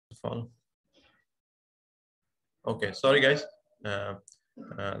all. Okay, sorry guys.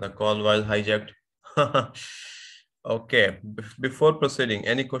 The call was hijacked. Okay, before proceeding,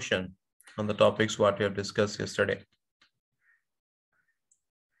 any question on the topics what we have discussed yesterday?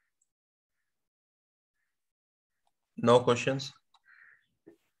 No questions?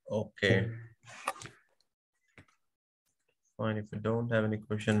 Okay. Fine. If you don't have any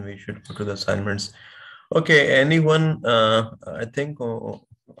question, we should go to the assignments. Okay, anyone? I think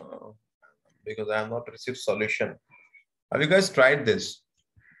because I have not received solution. Have you guys tried this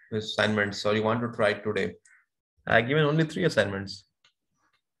assignments, or you want to try it today? I given only 3 assignments.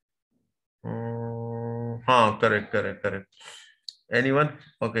 Correct. Anyone?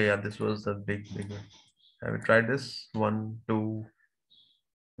 Okay, yeah, this was the big one. Have you tried this? 1, 2,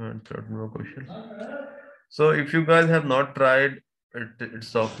 and third more question. So if you guys have not tried,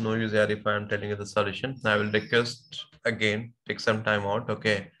 it's of no use here if I am telling you the solution. I will request again, take some time out,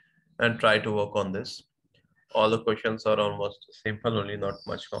 okay, and try to work on this. All the questions are almost simple, only not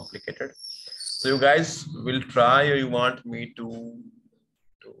much complicated. So you guys will try, or you want me to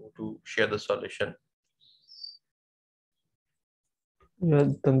share the solution? Yeah,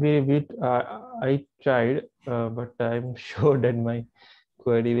 Tanvi, I tried, but I'm sure that my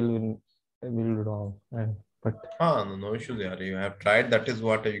query will wrong. No issues there. You have tried. That is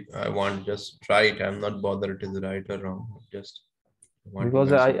what I want. Just try it. I'm not bothered it is right or wrong. Just want you because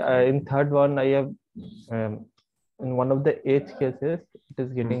guys I in third one I have in one of the 8 cases it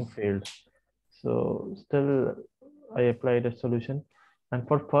is getting failed. So still I applied a solution, and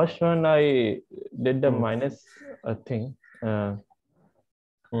for first one I did the minus thing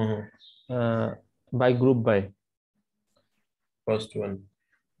by group by. First one.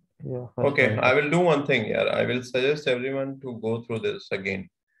 Yeah. Okay, I will do one thing here. I will suggest everyone to go through this again.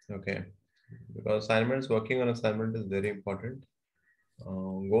 Okay, because assignments, working on assignment is very important.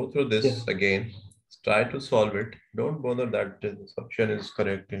 Go through this again. Try to solve it. Don't bother that this option is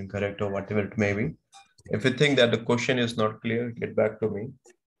correct, incorrect, or whatever it may be. If you think that the question is not clear, get back to me.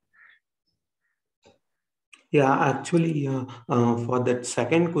 Yeah, actually, for that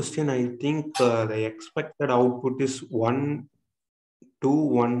second question, I think the expected output is 1, 2,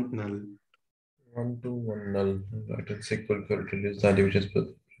 1 null. 1, 2, 1 null. Right, it's SQL filter is that which is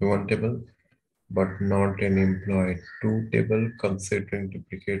one table, but not an employee. 2 table considering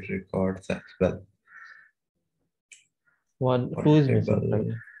duplicate records as well. 1, 2 is missing, right?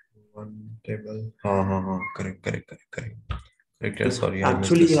 1 table. Correct. Yeah, sorry,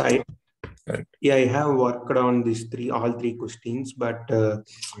 actually, I missed this. I have worked on these all three questions, but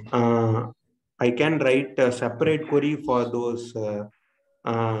I can write a separate query for those null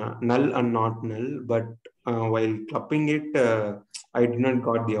and not null, but while clubbing it, I did not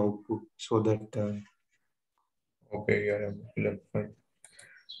got the output, so that. Okay, yeah, fine.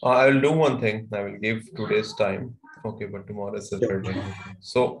 I will do one thing. I will give today's time. Okay, but tomorrow is Saturday. Okay.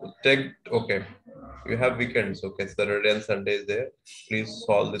 So okay. You have weekends. Okay, Saturday and Sunday is there. Please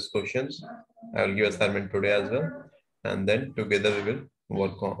solve these questions. I will give assignment today as well, and then together we will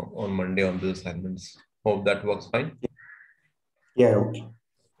work on Monday on the assignments. Hope that works fine. Yeah. Okay.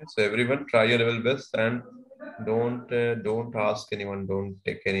 So everyone, try your level best and don't ask anyone. Don't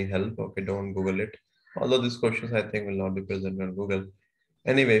take any help. Okay, don't Google it. Although these questions I think will not be present on Google.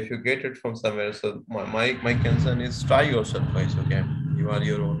 Anyway, if you get it from somewhere, so my concern is try yourself, guys. Okay, you are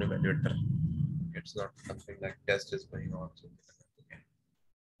your own evaluator. It's not something like test is going on. Okay.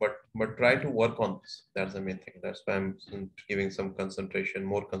 But try to work on this. That's the main thing. That's why I'm giving some concentration,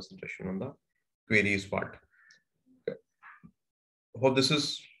 more concentration on the queries part. Okay. Hope this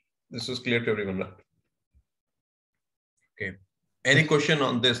is clear to everyone, right? Okay. Any question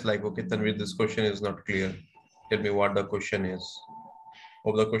on this? Like, okay, Tanvir, this question is not clear. Tell me what the question is.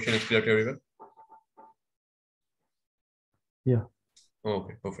 Hope the question is clear to everyone. Yeah.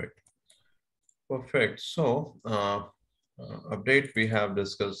 Okay, perfect. So, update we have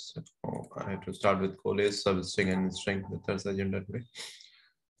discussed. I have to start with college servicing and string. The third agenda today.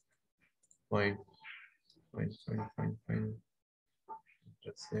 Fine. That's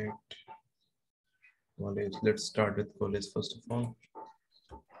it. College. Let's start with college first of all.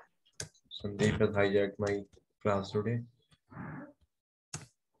 Sandeep has hijacked my class today.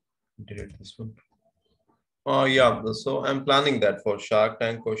 Delete this one. Yeah, so I'm planning that for Shark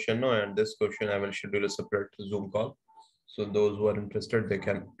Tank question, and this question I will schedule a separate Zoom call. So those who are interested, they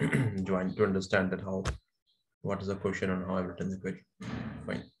can join to understand that what is the question and how I written the query.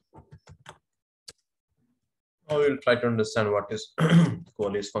 Fine. I will try to understand what is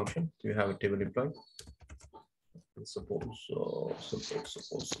college function. Do you have a table employee? Suppose.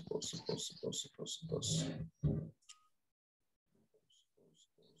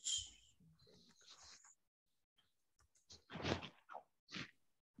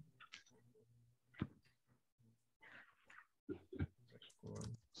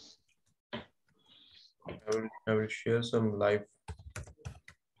 I will share some live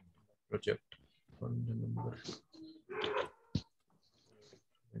project. Fund number.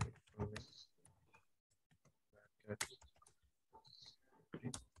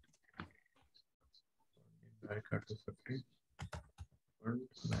 Back to 50. Fund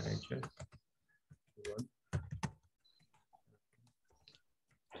manager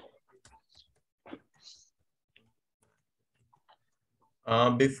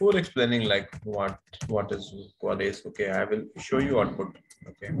 1. Before explaining like what is qualities, okay, I will show you output.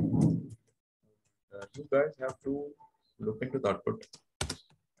 Okay, you guys have to look into the output,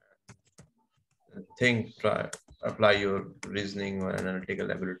 think, try, apply your reasoning or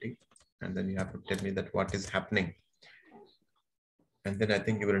analytical ability, and then you have to tell me that what is happening, and then I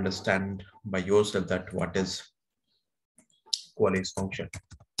think you will understand by yourself that what is qualities function.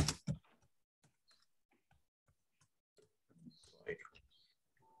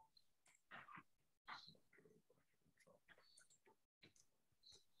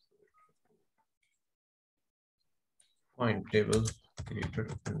 Find table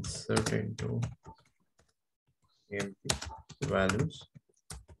created, insert into AMP values.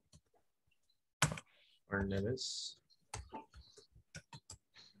 Our name is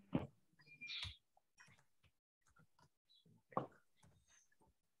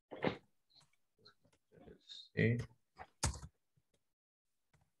A.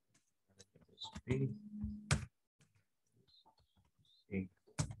 B. C.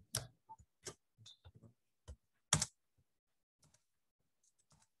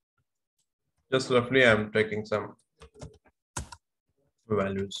 Just roughly, I'm taking some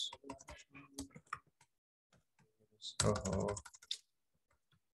values.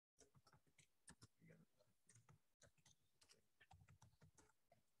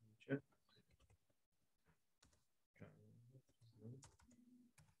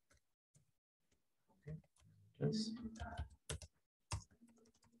 Yes.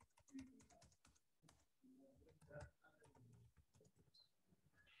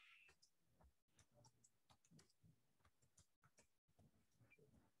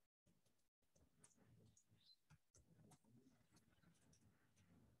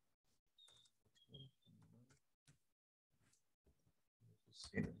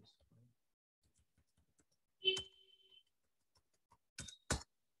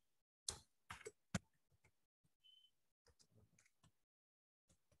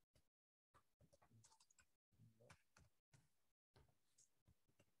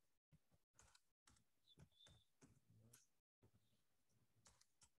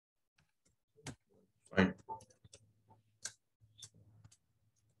 Fine.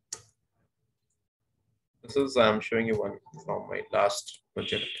 This is, I'm showing you one from my last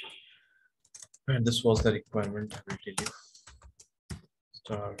project. And this was the requirement. I will tell you.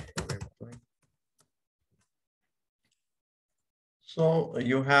 Start from employee. So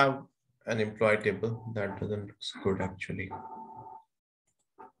you have an employee table that doesn't look good actually.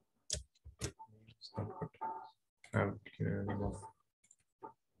 It's not good. I have given a name of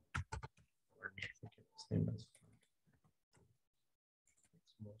same as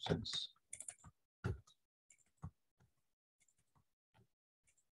makes more sense.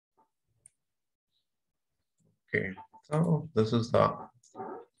 Okay, so this is the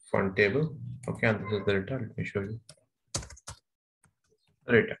fund table. Okay, and this is the data. Let me show you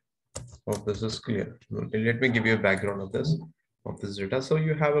the data. Hope this is clear. Let me give you a background of this data. So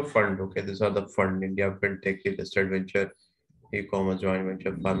you have a fund. Okay, these are the fund: India, FinTech, listed venture, e-commerce, joint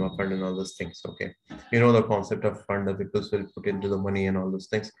venture, pharma fund, and all those things. Okay, you know the concept of fund. The people will put into the money and all those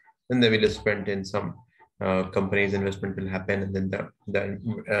things. Then they will spend in some companies. Investment will happen, and then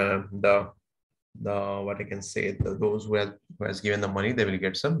the what I can say, those who has given the money, they will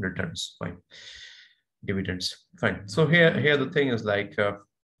get some returns. Fine, dividends. Fine. So here the thing is like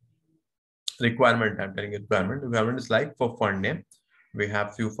requirement. I'm telling you requirement. Requirement is like for fund name, we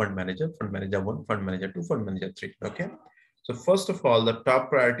have few fund manager 1, fund manager 2, fund manager 3. Okay. So first of all, the top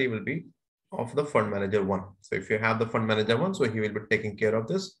priority will be of the fund manager 1. So if you have the fund manager 1, so he will be taking care of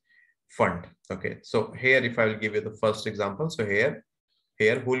this fund. Okay. So here, if I will give you the first example, so here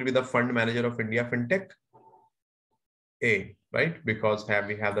who will be the fund manager of India FinTech? A, right? Because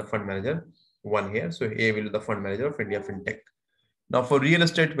we have the fund manager 1 here. So A will be the fund manager of India FinTech. Now for real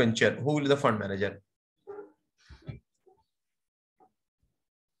estate venture, who will be the fund manager?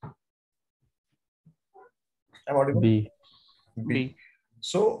 I'm audible? B. B.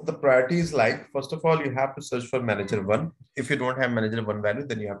 So the priority is like, first of all, you have to search for manager 1. If you don't have manager 1 value,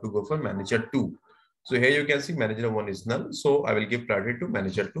 then you have to go for manager 2. So here you can see manager 1 is null. So I will give priority to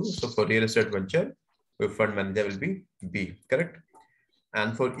manager 2. So for real estate venture, your fund manager will be B, correct?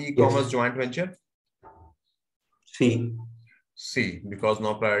 And for e-commerce joint venture, C. C, because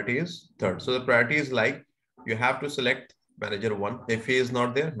no priority is third. So the priority is like you have to select manager 1. If he is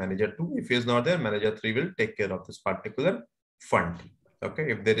not there, manager 2. If he is not there, manager 3 will take care of this particular fund.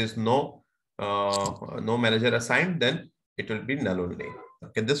 Okay. If there is no manager assigned, then it will be null only.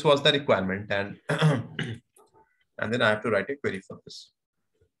 Okay. This was the requirement, and and then I have to write a query for this.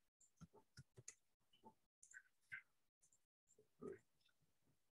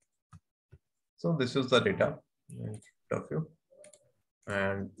 So this is the data of you,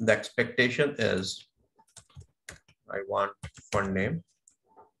 and the expectation is I want fund name.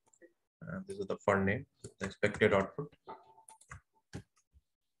 This is the fund name, the expected output.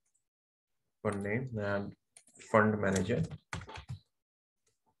 Fund name and fund manager.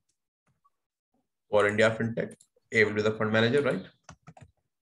 For India FinTech, A will be the fund manager, right?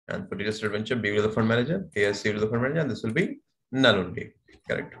 And for Real Estate Venture, B will be the fund manager, ASC will be the fund manager, and this will be null only,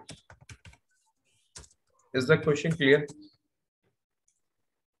 correct? Is the question clear?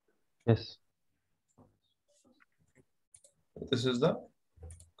 Yes. This is the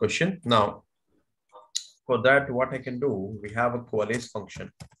question. Now, for that, what I can do, we have a coalesce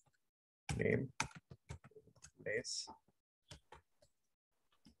function. Name, place,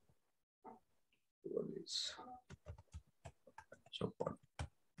 coalesce. So fund,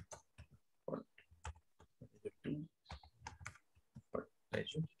 manager 2, fund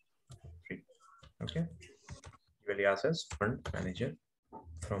manager 3. Okay. Alias as fund manager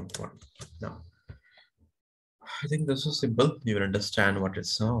from fund. Now, I think this is simple. You will understand what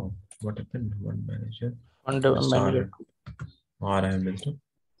it's now. What happened? Fund manager. Fund manager. Or I have missed it.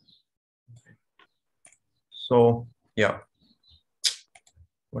 So yeah.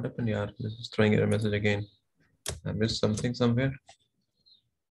 What happened here? This is throwing a message again. I missed something somewhere.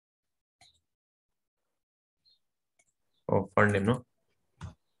 Oh, fund name, no?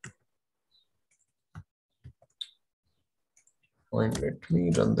 Fine, let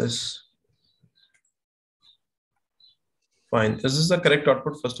me run this. Fine. Is this the correct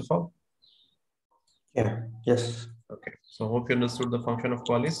output first of all? Yeah. Yes. Okay. So hope you understood the function of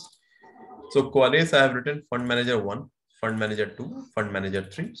coalesce. So coalesce, I have written fund manager 1, fund manager 2, fund manager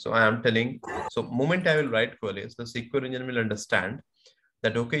 3. So I am telling, so moment I will write coalesce, the SQL engine will understand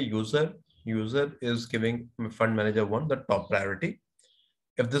that, okay, user is giving fund manager 1 the top priority.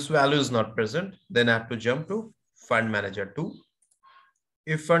 If this value is not present, then I have to jump to fund manager 2.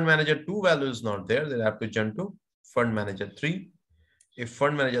 If fund manager 2 value is not there, then I have to jump to fund manager 3. If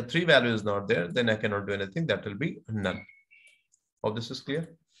fund manager 3 value is not there, then I cannot do anything. That will be none. Hope this is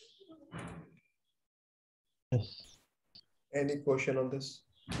clear. Yes. Any question on this?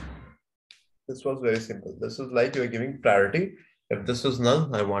 This was very simple. This is like you are giving priority. If this is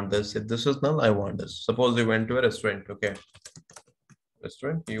null, I want this. If this is null, I want this. Suppose you went to a restaurant, okay?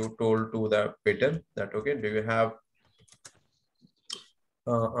 Restaurant, you told to the waiter that, okay, do you have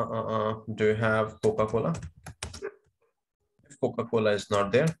Coca-Cola? If Coca-Cola is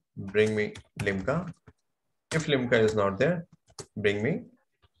not there, bring me Limca. If Limca is not there, bring me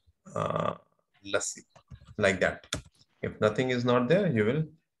lassi, like that. If nothing is not there, you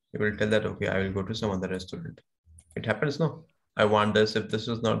will tell that, okay, I will go to some other restaurant. It happens, no? I want this. If this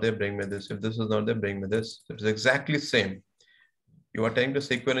is not there, bring me this. If this is not there, bring me this. It's exactly same. You are telling the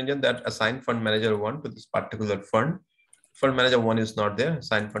SQL engine that assign fund manager 1 to this particular fund. Fund manager 1 is not there,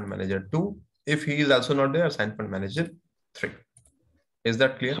 assign fund manager 2. If he is also not there, assign fund manager 3. Is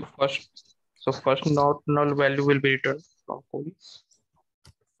that clear? So first not null value will be returned from coalesce.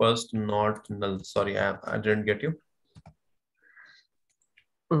 First not null. Sorry, I didn't get you.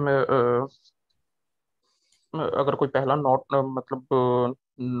 अगर कोई पहला not मतलब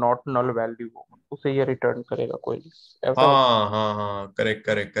not null value हो उसे ये return करेगा कोएलिस हाँ, correct.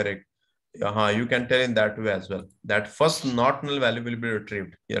 You can tell in that way as well. That first not null value will be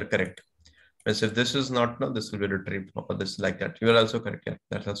retrieved. You're correct. Because if this is not null, this will be retrieved, or this like that. You are also correct. Yeah,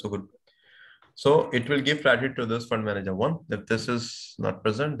 that's also good. So it will give priority to this fund manager 1. If this is not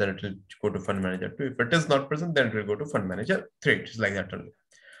present, then it will go to fund manager 2. If it is not present, then it will go to fund manager 3. It's like that only.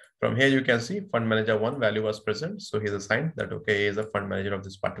 From here, you can see fund manager 1 value was present. So he's assigned that, okay, he is a fund manager of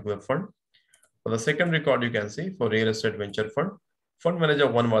this particular fund. For the second record, you can see for real estate venture fund manager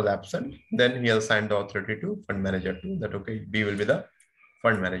 1 was absent. Then he assigned the authority to fund manager 2 that, okay, B will be the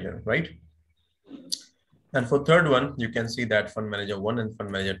fund manager, right? And for third one, you can see that fund manager 1 and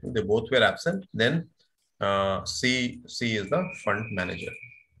fund manager 2, they both were absent. Then C is the fund manager.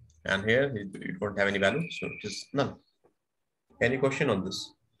 And here you don't have any value, so it is none. Any question on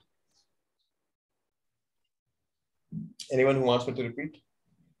this? Anyone who wants me to repeat?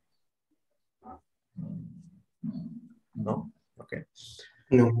 No? Okay.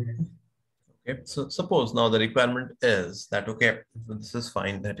 No. Okay, so suppose now the requirement is that, okay, this is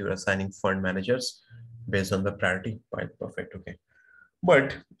fine that you're assigning fund managers based on the priority, fine, perfect, okay.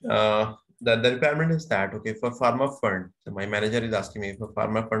 But the requirement is that, okay, for pharma fund, so my manager is asking me for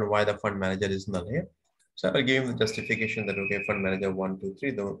pharma fund, why the fund manager is null here. So I will give him the justification that, okay, fund manager 1, 2,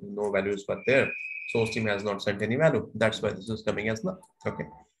 3, no values were there. Source team has not sent any value. That's why this is coming as null. Okay.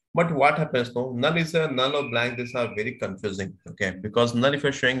 But what happens now? Null is a null or blank. These are very confusing. Okay. Because null, if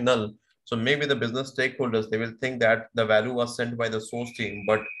you're showing null, so maybe the business stakeholders, they will think that the value was sent by the source team,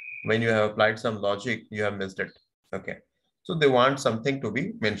 but when you have applied some logic, you have missed it. Okay. So they want something to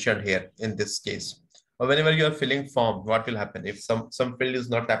be mentioned here in this case. Or whenever you are filling form, what will happen? If some field is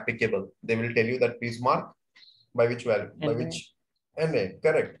not applicable, they will tell you that please mark by which value, by And which NA,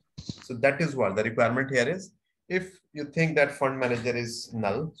 correct. So that is what the requirement here is. If you think that fund manager is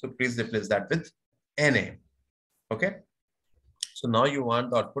null, so please replace that with NA. Okay. So now you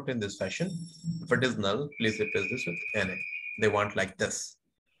want the output in this fashion. If it is null, please replace this with NA. They want like this.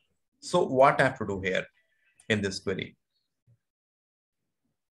 So what I have to do here in this query?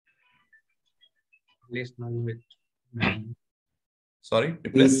 Replace null with Sorry, Need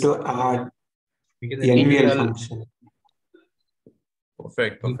replace. to add because NVL NVL. function.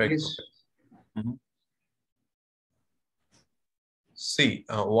 Perfect, perfect. replace See,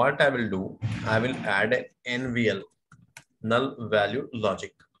 what I will do, I will add an NVL, null value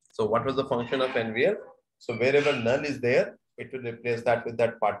logic. So what was the function of NVL? So wherever null is there, it will replace that with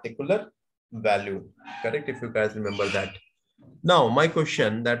that particular value. Correct? If you guys remember that. Now, my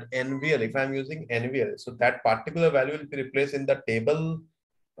question that NVL, if I'm using NVL, so that particular value will be replaced in the table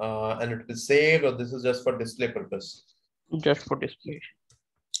and it will be saved, or this is just for display purpose? just for display.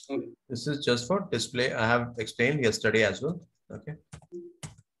 This is just for display. I have explained yesterday as well. Okay. you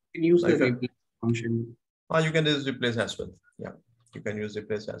can use the Okay. replace function. You can use replace as well. Yeah, you can use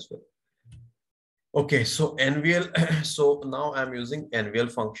replace as well. Okay, so NVL. So now I'm using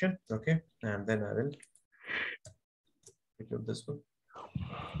NVL function. Okay, and then I will include this one.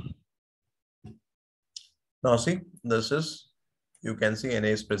 Now see, this is, you can see NA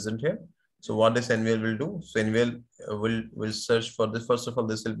is present here. So what this NVL will do? So NVL will search for this. First of all,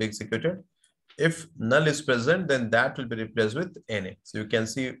 this will be executed. If null is present, then that will be replaced with NA. So you can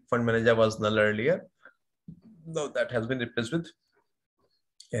see fund manager was null earlier. Now that has been replaced with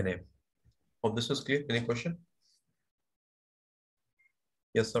NA. Hope this is clear. Any question?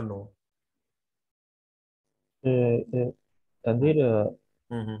 Yes or no? Tanvir,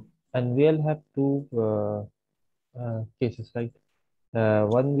 Mm-hmm. and we'll have two cases, right?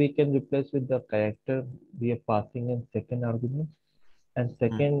 One we can replace with the character we are passing in second argument, and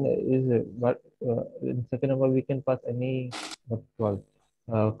second is what in second number we can pass any what's called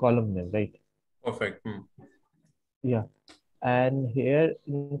column name, right? Perfect. Yeah, and here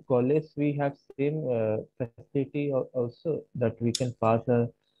in college we have same facility also that we can pass a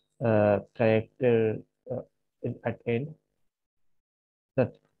character at end.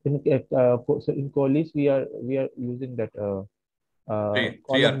 That so in college we are using that Three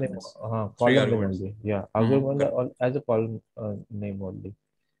column name, arguments. Three arguments. only. Yeah, Correct. as a column name only.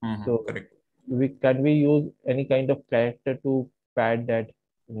 So Correct. we use any kind of character to pad that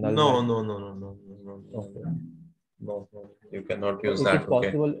null No, value? no, no, no, no, no, no, no, Okay. no, no. You cannot So use it is that. Okay.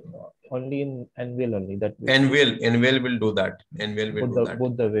 possible only in Anvil only that we NVL will do that. NVL will do that.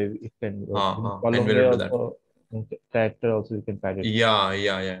 both the way it can work. In column NVL way will do that. also, in character also you can pad it. Yeah.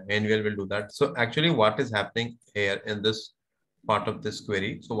 NVL will do that. So actually what is happening here in this part of this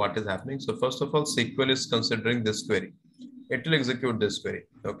query? So what is happening? So first of all, SQL is considering this query. It will execute this query.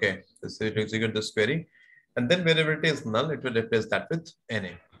 Okay. This will execute this query. And then wherever it is null, it will replace that with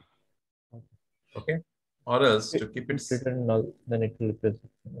NA. Okay. Or else to keep it. It's written null, then it will replace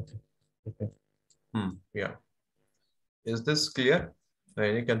it. Okay. Yeah. Is this clear?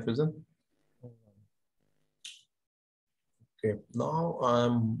 Any confusion? Okay. Now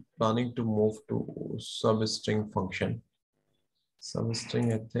I'm planning to move to substring function.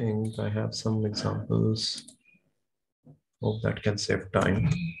 Substring, I think I have some examples. Hope that can save time.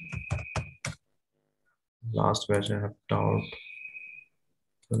 Last batch I have taught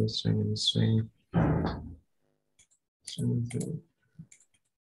substring, string.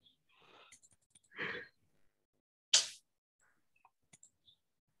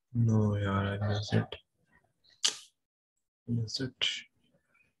 No, yeah, I missed it. I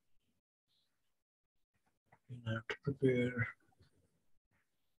have to prepare.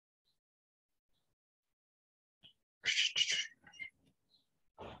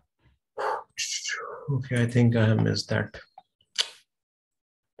 Okay, I think I have missed that.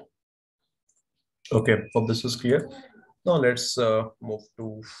 Okay, hope this is clear. Now let's move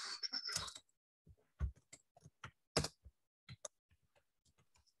to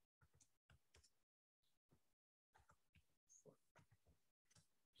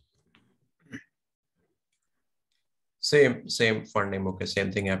Same fund name. Okay,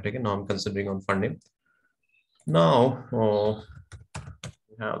 same thing I have taken. Now I'm considering on fund name. Now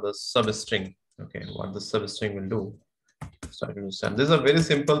we have the substring. Okay, what the substring will do. Start to understand. These are very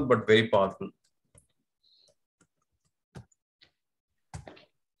simple but very powerful.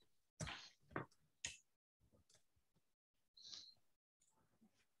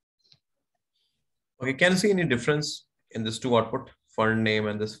 Okay, can you see any difference in this two output, fund name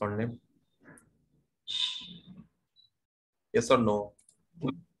and this fund name? Yes or no?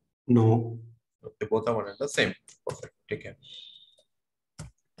 No. Okay, both are one and the same. Perfect. Take care.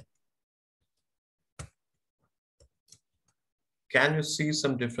 Can you see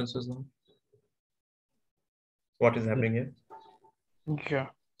some differences now? What is happening here? Yeah.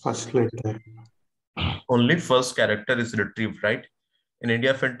 First letter. Only first character is retrieved, right? In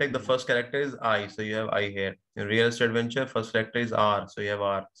India FinTech, the first character is I, so you have I here. In real estate venture, first character is R, so you have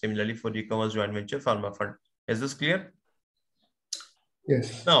R. Similarly, for e-commerce joint venture, pharma fund. Is this clear?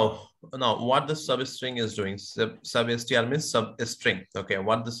 Yes. Now what the substring is doing, substr means substring. Okay,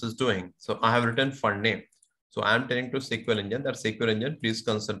 what this is doing. So I have written fund name. So I am telling to SQL engine that SQL engine, please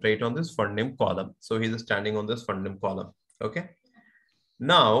concentrate on this fund name column. So he is standing on this fund name column. Okay.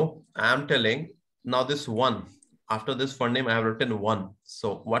 Now I am telling, now this one, after this fund name, I have written one.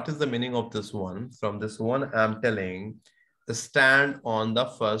 So what is the meaning of this one? From this one, I am telling the stand on the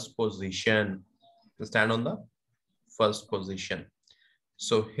first position. To stand on the first position.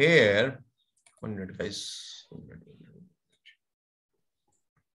 So here, 1 minute guys.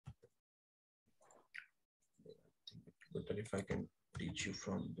 Better if I can teach you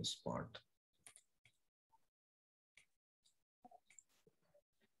from this part.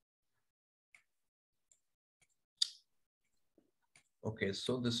 Okay,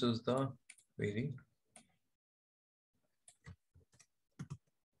 so this is the query.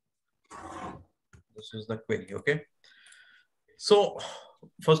 This is the query, okay? So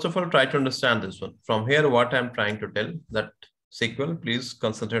first of all, try to understand this one. From here, what I'm trying to tell that SQL, please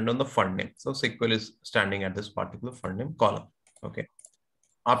concentrate on the fund name. So SQL is standing at this particular fund name column, okay?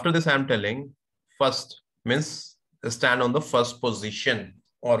 After this, I'm telling first means stand on the first position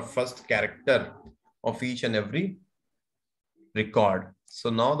or first character of each and every record. So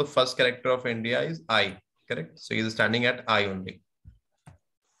now the first character of India is I, correct? So he is standing at I only.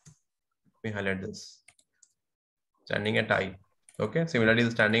 Let me highlight this. Standing at I. Okay. Similarly,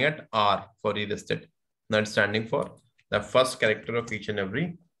 is standing at R for real estate. Now it's standing for the first character of each and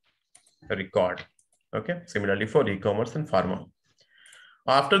every record. Okay. Similarly for e-commerce and pharma.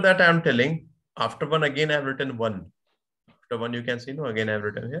 After that, I am telling after one again I have written one. After one, you can see no again I have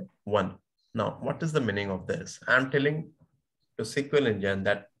written here one. Now, what is the meaning of this? I am telling to SQL engine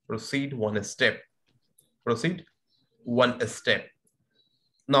that proceed one step. Proceed one step.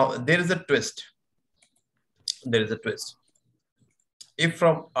 Now there is a twist. There is a twist. If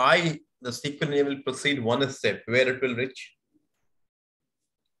from I, the SQL engine will proceed one step, where it will reach?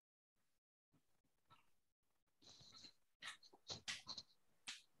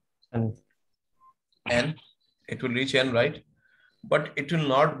 N. It will reach N, right? But it will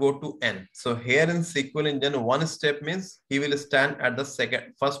not go to N. So here in SQL engine, one step means he will stand at the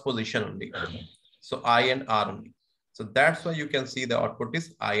first position only. So I and R only. So that's why you can see the output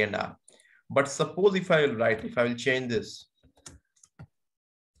is I and R. But suppose if I will write, if I will change this.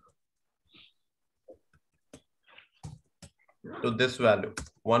 To this value,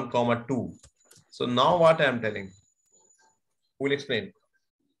 1, 2. So now what I am telling? Who will explain?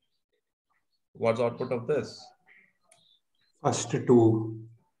 What's the output of this? First two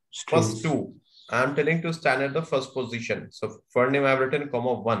strings. First two. I am telling to stand at the first position. So for name I have written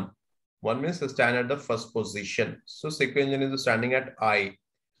comma 1. 1 means to stand at the first position. So SQL engine is standing at I.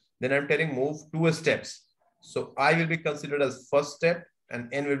 Then I'm telling move 2 steps. So I will be considered as first step and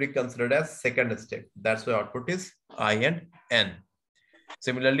N will be considered as second step. That's why output is I and N.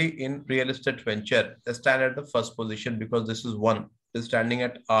 Similarly, in real estate venture, stand at the first position because this is 1. It is standing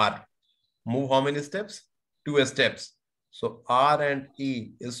at R. Move how many steps? 2 steps. So R and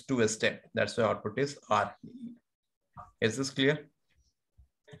E is 2 step. That's why output is R. Is this clear?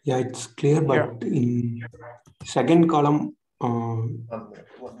 Yeah, it's clear, but in second column, for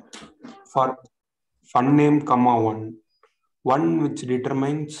fund name, comma 1. 1 which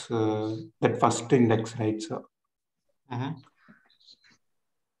determines that first index, right? So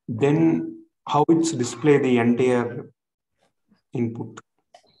then how it's display the entire input?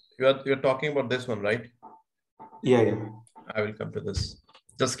 You're talking about this one, right? Yeah. I will come to this.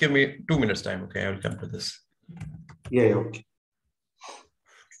 Just give me 2 minutes time. Okay, I will come to this. Yeah, okay.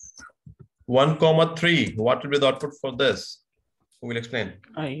 1, 3. What will be the output for this? Who will explain?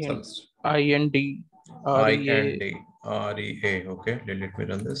 I and D. I and D. REA. Okay, let me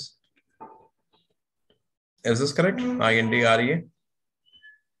run this. Is this correct? INDREA.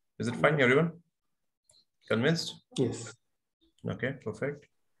 Is it fine, everyone? Convinced? Yes. Okay, perfect.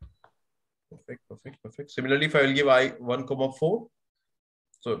 Perfect. Similarly, if I will give I 1, 4,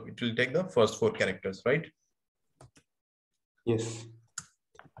 so it will take the first 4 characters, right? Yes.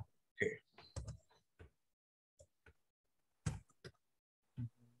 Okay.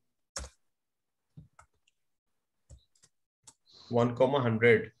 One comma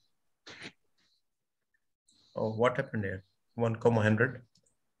 100. Oh, what happened here? 1 comma 100.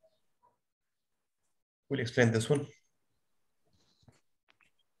 We'll explain this one.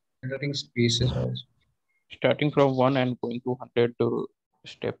 Entering spaces also. Starting from 1 and going to 100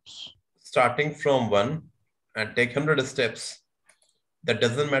 steps. Starting from 1 and take 100 steps. That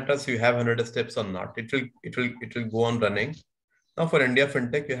doesn't matter if you have 100 steps or not. It will go on running. Now for India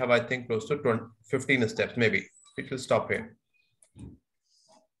FinTech, you have, I think, close to 15 steps, maybe. It will stop here.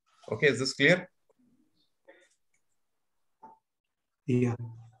 Okay, is this clear? Yeah.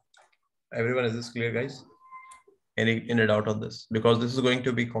 Everyone, is this clear, guys? Any doubt on this? Because this is going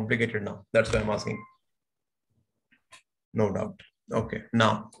to be complicated now. That's why I'm asking. No doubt. Okay,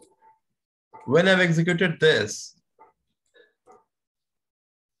 now, when I've executed this,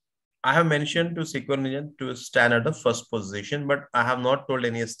 I have mentioned to SQL Engine to stand at the first position, but I have not told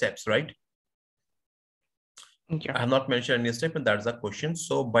any steps, right? Yeah. I have not mentioned any step, and that's the question.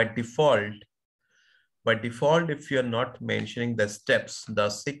 So by default, if you're not mentioning the steps, the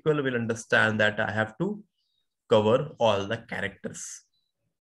SQL will understand that I have to cover all the characters.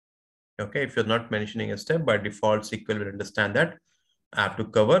 Okay, if you're not mentioning a step, by default, SQL will understand that I have to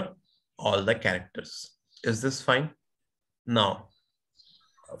cover all the characters. Is this fine? Now,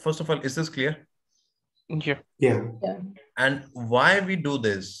 first of all, is this clear? Yeah. Yeah. And why we do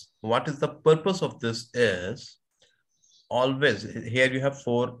this? What is the purpose of this is always here you have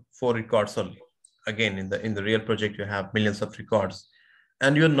four records only. Again, in the real project, you have millions of records.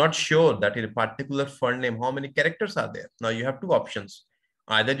 And you're not sure that in a particular fund name, how many characters are there. Now you have two options.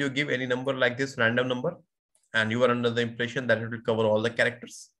 Either you give any number like this, random number, and you are under the impression that it will cover all the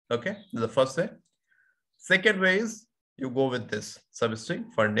characters. Okay, the first way. Second way is you go with this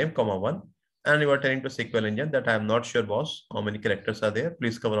substring fund name, comma 1, and you are telling to SQL Engine that I am not sure, boss, how many characters are there.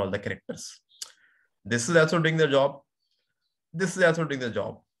 Please cover all the characters. This is also doing the job. This is also doing the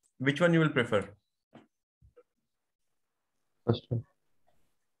job. Which one you will prefer? First one.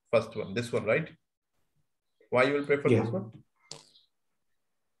 First one, this one, right? Why you will prefer Yeah. this one?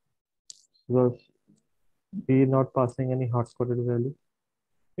 Because we are not passing any hard-coded value.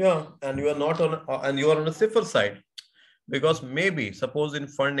 Yeah, and you are not on, and you are on a safer side, because maybe suppose in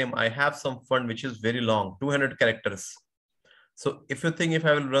fund name I have some fund which is very long, 200 characters. So if you think if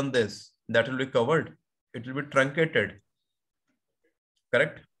I will run this, that will be covered, it will be truncated.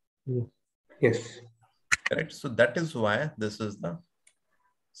 Correct? Yeah. Yes. Correct. So that is why this is the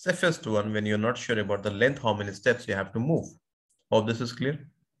safest one when you're not sure about the length, how many steps you have to move. Hope this is clear.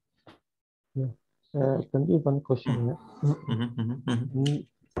 Yeah. Can be one question here. In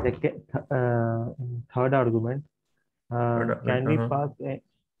second, in third argument, can we pass a,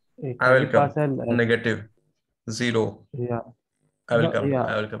 I will we pass come. a Negative. 0. yeah. I will No, come. yeah.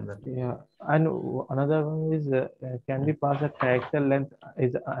 I will come then. Yeah, and another one is can we pass a character length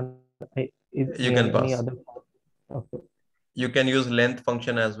is You can any pass. other? Okay. You can use length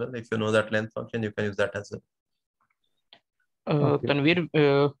function as well. If you know that length function, you can use that as well. Okay. Tanvir,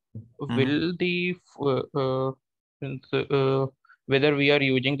 will the whether we are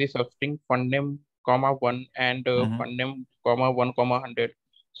using the substring fund name comma 1 and fund name comma 1 comma 100,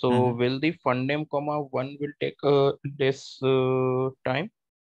 so will the fund name comma 1 will take less time,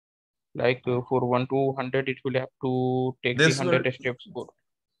 like for 1 to 100 it will have to take This the will 100 steps for.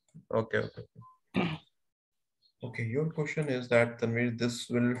 Okay. Okay, your question is that Tanvir, this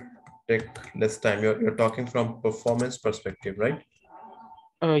will take less time. You're talking from performance perspective, right?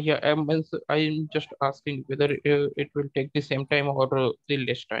 Yeah, I'm just asking whether it will take the same time or the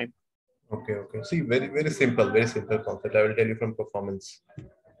less time. Okay. See, very simple concept. I will tell you from performance.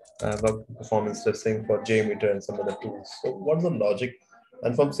 I have a performance testing for JMeter and some other tools. So what's the logic?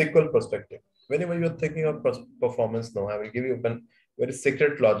 And from SQL perspective, whenever you're thinking of performance now, I will give you a very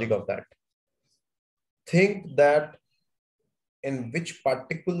secret logic of that. Think that in which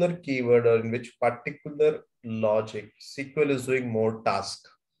particular keyword or in which particular logic SQL is doing more task.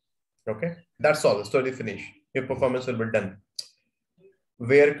 Okay, that's all. The story finish. Your performance will be done.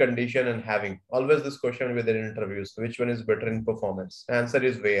 Where, condition, and having. Always this question will be there in interviews. Which one is better in performance? Answer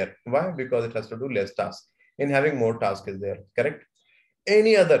is where. Why? Because it has to do less task. In having more task is there. Correct?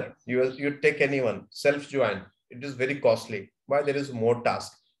 Any other, you take anyone, self-join. it is very costly. Why? There is more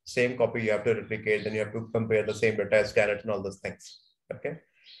task. Same copy you have to replicate, then you have to compare the same data, scan it, and all those things. Okay.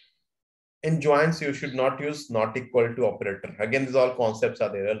 In joins, you should not use not equal to operator. Again, these all concepts are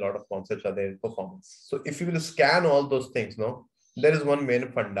there. A lot of concepts are there in performance. So if you will scan all those things, no, there is one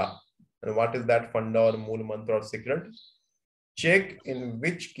main funda. And what is that funda or mool mantra or secret? Check in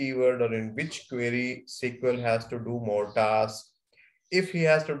which keyword or in which query SQL has to do more tasks. If he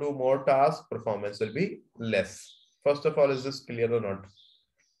has to do more tasks, performance will be less. First of all, is this clear or not?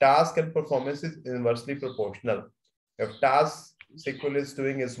 Task and performance is inversely proportional. If task SQL is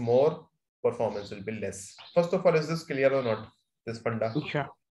doing is more, performance will be less. First of all, is this clear or not? This funda? Yeah.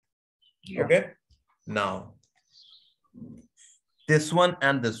 Okay. Now, this one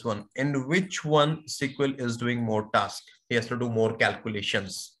and this one. In which one SQL is doing more task? He has to do more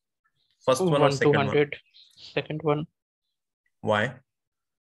calculations. First one or 1 to second one? 100. Second one. Why?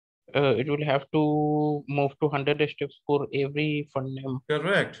 It will have to move to 100 steps for every fund name.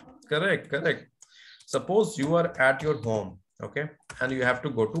 Correct. Suppose you are at your home, okay, and you have to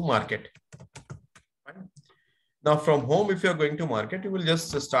go to market. Fine. Now from home, if you are going to market, you will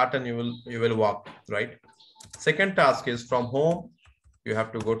just start and you will walk, right? Second task is from home, you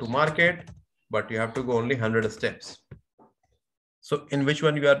have to go to market, but you have to go only 100 steps. So in which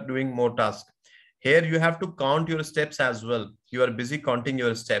one you are doing more task? Here you have to count your steps as well. You are busy counting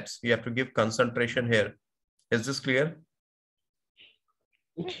your steps. You have to give concentration here. Is this clear?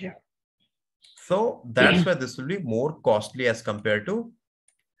 Yeah. So that's why this will be more costly as compared to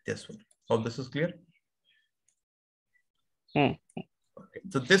this one. Hope this is clear. Okay.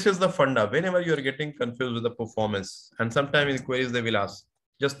 So this is the funda. Whenever you are getting confused with the performance, and sometimes in queries they will ask,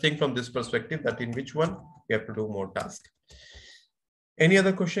 just think from this perspective that in which one you have to do more task. Any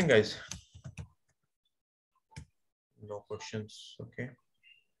other question, guys? No questions. Okay.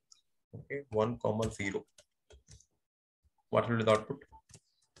 1, 0. What will be the output?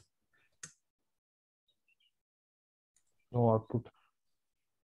 No output.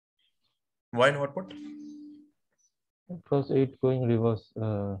 Why no output? Because 8 going reverse,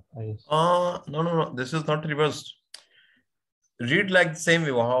 I guess. No. This is not reversed. Read like the same way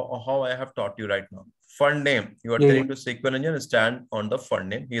how I have taught you right now. Fund name. You are telling to SQL engine stand on the fund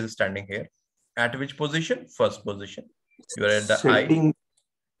name. He is standing here. At which position? First position. You are at the setting, I.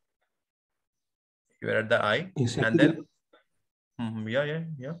 You are at the I. And then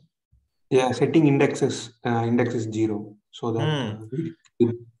yeah. Setting index is 0, so that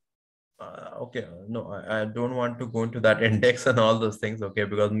okay, no, I don't want to go into that index and all those things, okay,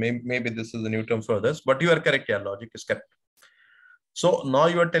 because maybe this is a new term for others, but you are correct, yeah, logic is correct. So now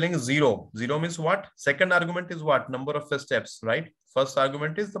you are telling 0. 0 means what? Second argument is what? Number of steps, right? First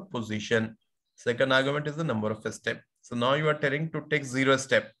argument is the position. Second argument is the number of steps. So now you are telling to take 0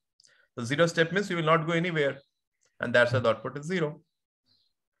 step. The 0 step means you will not go anywhere. And that's why the output is 0.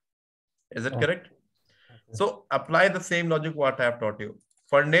 Is it correct? Okay. So apply the same logic what I have taught you.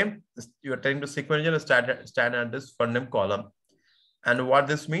 Fund name, you are telling to SQL engine stand at this fund name column. And what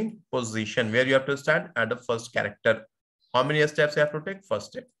this means? Position, where you have to stand at the first character. How many steps you have to take?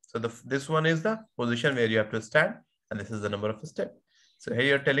 First step. So this one is the position where you have to stand, and this is the number of steps. So here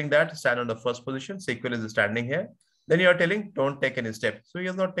you're telling that stand on the first position. SQL is standing here. Then you are telling don't take any step. So he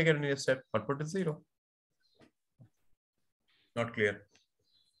has not taken any step. Output is 0. Not clear.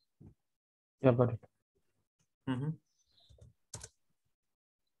 Yeah, got it.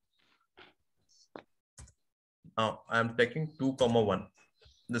 Now I'm taking 2, 1.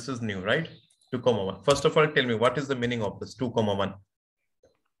 This is new, right? 2, 1. First of all, tell me what is the meaning of this 2, 1?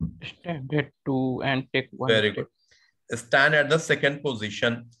 Stand at 2 and take 1 Very step. Good. Stand at the second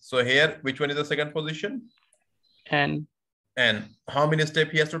position. So here, which one is the second position? And how many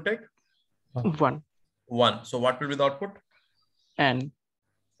steps he has to take? 1. 1. So what will be the output? And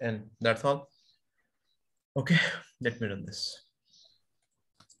that's all. Okay, let me run this.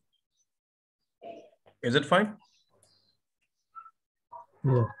 Is it fine?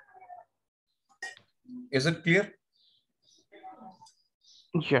 Yeah. Is it clear?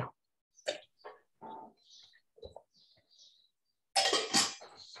 Yeah.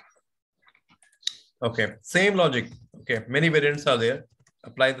 Okay, same logic. Okay, many variants are there.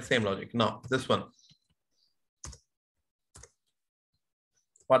 Apply the same logic. Now, this one.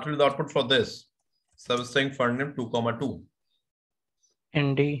 What will be the output for this? Substring fund name 2, 2.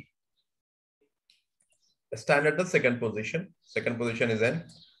 ND. Stand at the second position. Second position is N.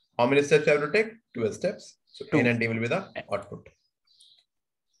 How many steps you have to take? 2 steps. So 2. N and D will be the output.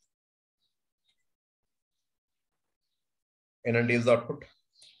 N and D is the output.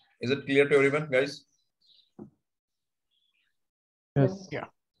 Is it clear to everyone, guys? Yes. Yeah.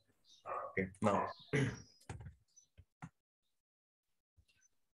 Okay, now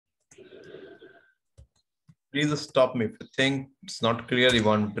Please stop me. If you think it's not clear, you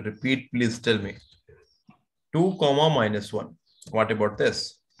want to repeat, please tell me. 2 comma minus 1. What about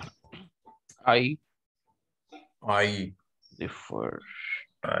this? I I. the first.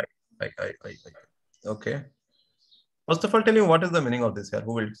 I. Okay. First of all, tell me what is the meaning of this here.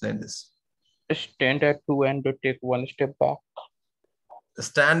 Who will explain this? Stand at 2 and take one step back.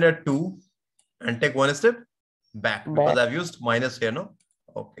 Stand at 2 and take one step back because I've used minus here, no?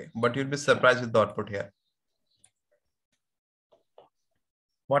 Okay. But you'll be surprised with the output here.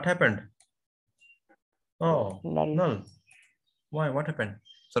 What happened? Oh, null. Why? What happened?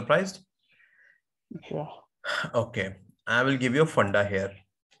 Surprised? Yeah. Okay. I will give you a funda here.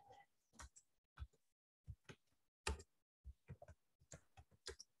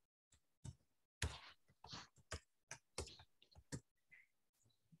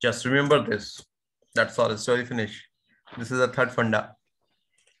 Just remember this. That's all. Story finish. This is the third funda.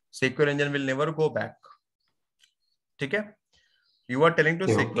 SQL engine will never go back. Okay? You are telling to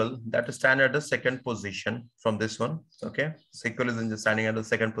SQL that to stand at the second position from this one. Okay? SQL is standing at the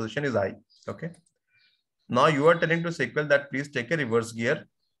second position is I. Okay? Now you are telling to SQL that please take a reverse gear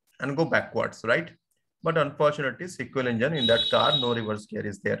and go backwards, right? But unfortunately, SQL engine in that car, no reverse gear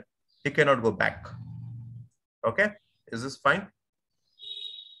is there. It cannot go back. Okay? Is this fine?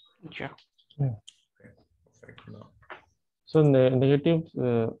 Yeah. Yeah. Okay. Perfect. Now. So negative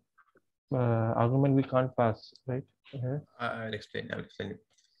argument we can't pass, right? I'll explain.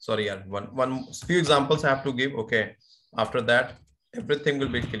 Sorry, yeah. One few examples I have to give. Okay. After that, everything will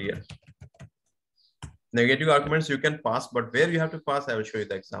be clear. Negative arguments you can pass, but where you have to pass, I will show you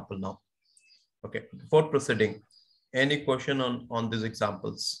the example now. Okay. Before proceeding, any question on these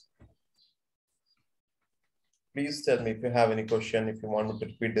examples? Please tell me if you have any question. If you want to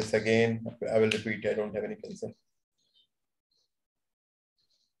repeat this again, I will repeat. I don't have any concern.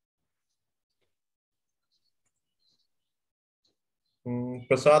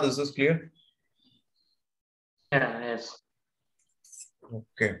 Prasad, is this clear? Yeah, yes.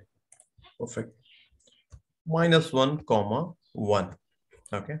 Okay, perfect. -1, 1.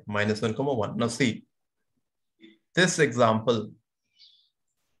 Okay, -1, 1. Now see, this example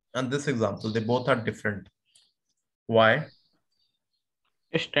and this example, they both are different. Why?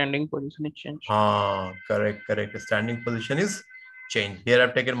 Standing position is changed. Correct. Standing position is changed. Here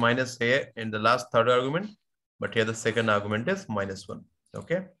I've taken minus here in the last third argument, but here the second argument is -1.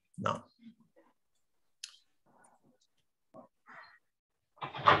 Okay, now.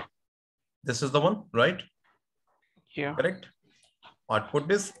 This is the one, right? Yeah. Correct. Output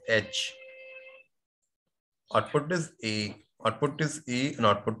is H. Output is E. Output is E and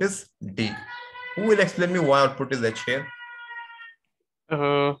output is D. Who will explain me why output is H here?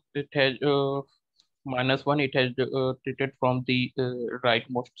 It has -1. It has treated from the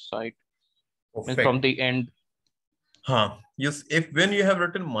rightmost side. Perfect. From the end. Yes, if when you have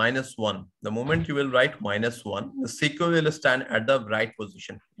written -1, the moment you will write -1, the SQL will stand at the right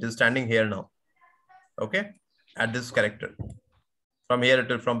position. It is standing here now. Okay, at this character. From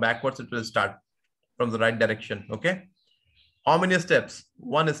here, from backwards, it will start from the right direction. Okay. How many steps?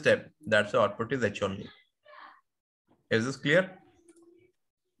 One step. That's the output is H only. Is this clear?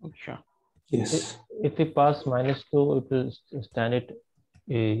 Yeah. Yes. If we pass -2, it will stand at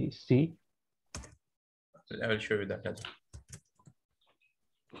a C. I will show you that as well.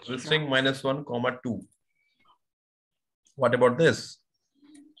 So string -1, 2. What about this?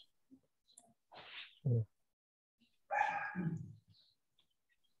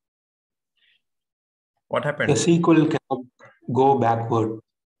 What happened? The SQL cannot go backward.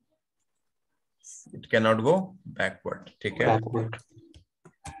 It cannot go backward. Take care. Backward.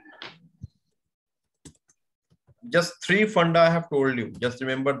 Just 3 funda I have told you. Just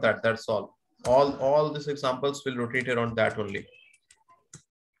remember that. That's all. All these examples will rotate around that only.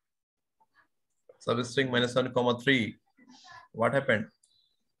 Substring -1, 3. What happened?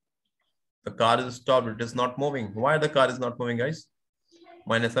 The car is stopped. It is not moving. Why the car is not moving, guys?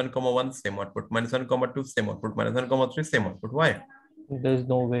 -1, 1, same output. -1, 2, same output. -1, 3, same output. Why? There is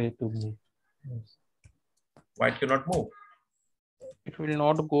no way to move. Yes. Why it cannot move? It will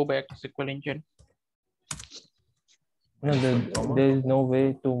not go back to SQL engine. No, there is no way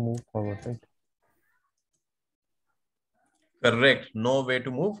to move forward, right? Correct. No way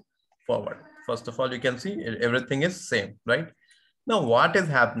to move forward. First of all, you can see everything is same, right? Now, what is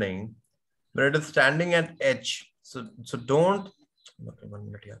happening when it is standing at H? So don't. Okay, 1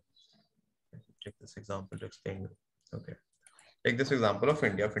 minute here. Take this example to explain. Okay. Take this example of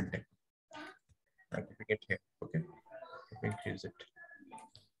India FinTech. I'm keeping it here. Okay. Let me increase it.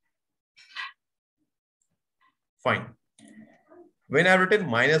 Fine. When I've written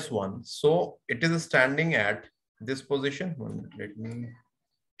 -1, so it is standing at this position. One minute, let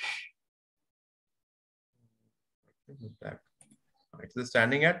me back. It is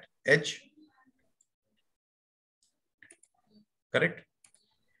standing at H. Correct?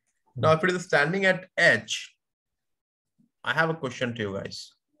 Now, if it is standing at H, I have a question to you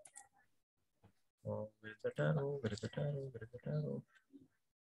guys. Oh, where is that arrow? Where is that arrow? Where is that arrow?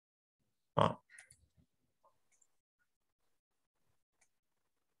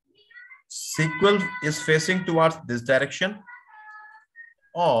 SQL is facing towards this direction,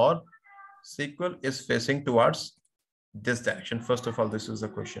 or SQL is facing towards this direction. First of all, this is the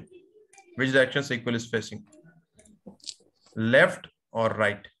question. Which direction SQL is facing? Left or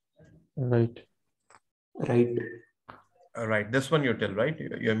right? Right. Right. Right. This one you tell, right?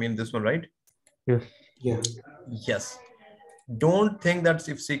 You mean this one, right? Yes. Yeah. Yes. Don't think that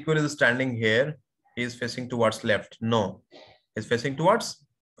if SQL is standing here, he is facing towards left. No, he's facing towards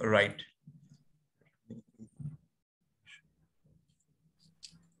right.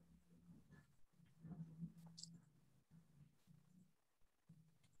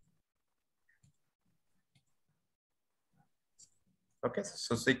 Okay,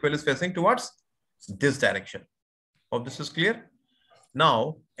 so SQL is facing towards this direction. Hope this is clear.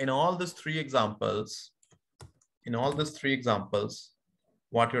 Now, in all these three examples,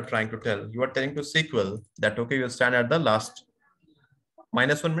 what you're trying to tell, you are telling to SQL that, okay, you stand at the last.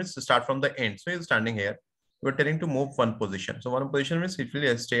 -1 means to start from the end. So you're standing here. You're telling to move one position. So one position means it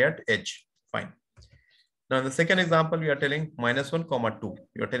will stay at H. Fine. Now, in the second example, we are telling -1, 2.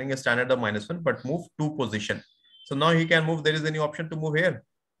 You're telling a stand at the -1, but move 2 position. So now he can move. There is any option to move here?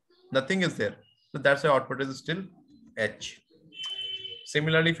 Nothing is there. So that's why output is still H.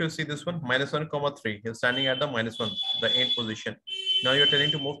 Similarly, if you see this one, -1, 3, he's standing at the -1, the end position. Now you're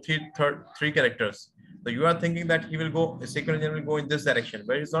telling to move three characters. So you are thinking that he will go, a SQL engineer will go in this direction,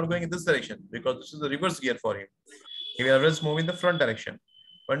 but he's not going in this direction because this is the reverse gear for him. He will always move in the front direction.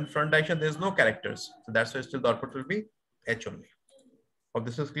 But in front direction, there's no characters. So that's why still the output will be H only. Hope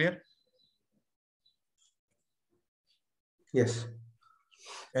this is clear. Yes.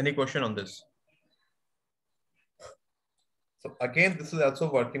 Any question on this? So again, this is also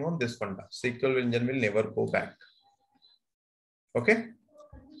working on this funda. SQL engine will never go back. Okay.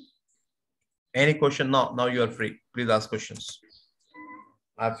 Any question now? Now you are free. Please ask questions.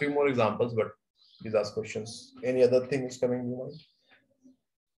 I have a few more examples, but please ask questions. Any other thing is coming in your mind?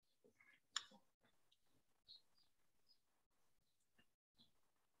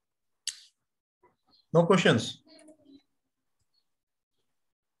 No questions.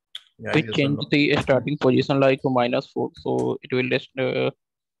 Yeah, We yes change no? the starting position like -4, so it will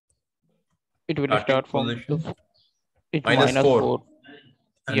Starting start from position it's -4. -4.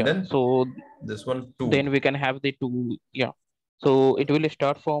 And Yeah. then So this one 2. then we can have the 2. Yeah. So it will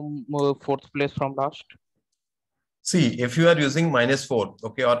start from 4th place from last. See, if you are using -4,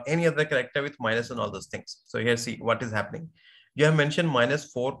 okay, or any other character with minus and all those things. So here, see what is happening. You have mentioned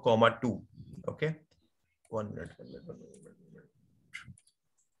 -4, 2. Okay. 1 minute.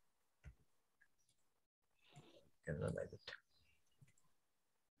 Can analyze it.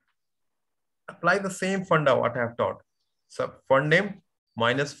 Apply the same funda what I have taught. So fund name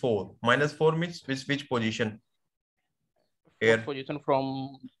 -4. -4 means which position? Here. 4th position from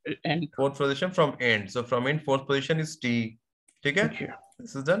end. 4th position from end. So from end, 4th position is T. Okay? Yeah.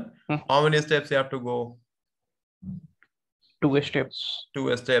 This is done. How many steps you have to go? 2 steps.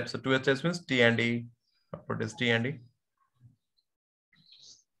 2 steps. So 2 steps means T and E. What is T and E?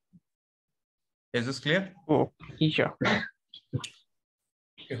 Is this clear? Oh, yeah.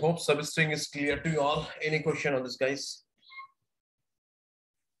 I hope substring is clear to you all. Any question on this, guys?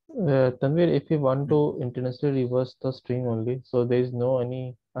 Tanvir, if you want to intentionally reverse the string only, so there is no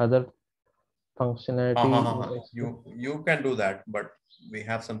any other functionality. You can do that, but we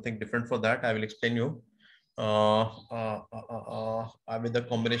have something different for that. I will explain you. With the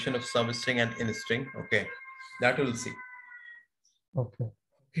combination of substring and InStr. Okay, that we'll see. Okay.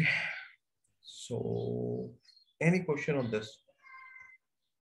 So, any question on this?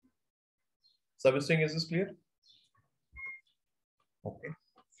 Substring, is this clear? Okay.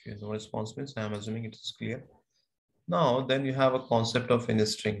 If you have no response means I'm assuming it is clear. Now, then you have a concept of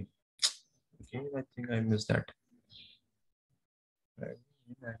InStr. Okay, I think I missed that. I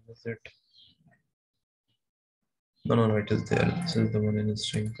missed it. No, it is there. This is the one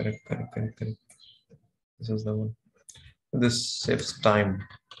InStr. Correct. This is the one. This saves time.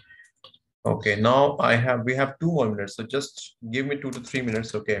 Okay, now we have 2 more minutes. So just give me 2 to 3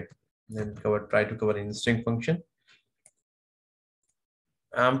 minutes. Okay, then try to cover InStr function.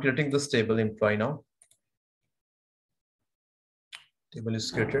 I'm creating this table employee now. Table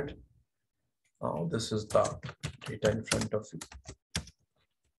is created. Now this is the data in front of you.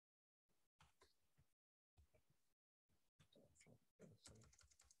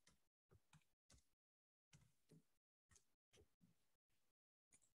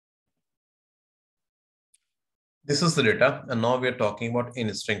 This is the data, and now we are talking about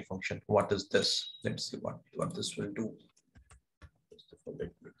InStr function. What is this? Let's see what this will do. First of all,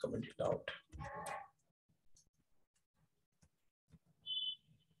 let me comment it out.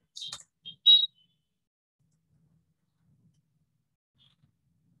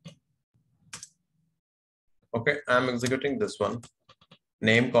 Okay, I'm executing this one.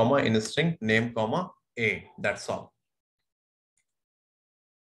 Name, comma, InStr, name, comma, A. That's all.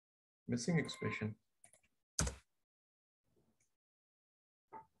 Missing expression.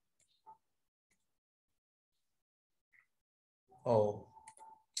 Oh.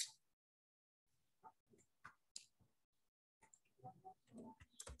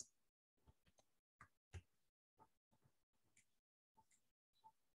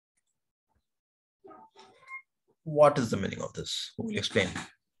 What is the meaning of this? Who will explain?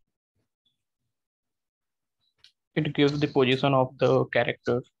 It gives the position of the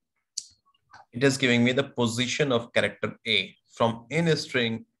character. It is giving me the position of character A. From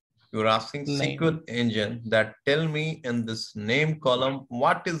InStr, you're asking SQL engine that tell me in this name column,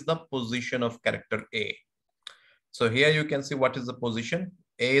 what is the position of character A? So here you can see what is the position.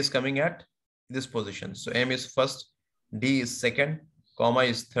 A is coming at this position. So M is first, D is second, comma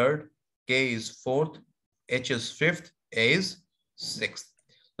is third, K is fourth, H is fifth, A is sixth.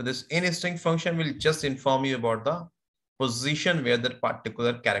 So this InStr function will just inform you about the position where that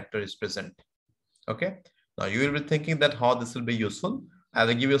particular character is present. Okay. Now you will be thinking that how this will be useful. I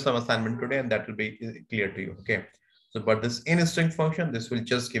will give you some assignment today and that will be clear to you. Okay. So, but this InStr function, this will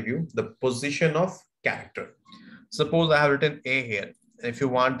just give you the position of character. Suppose I have written A here. If you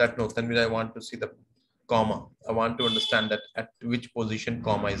want that note, then I want to see the comma. I want to understand that at which position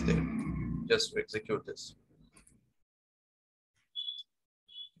comma is there. Just to execute this.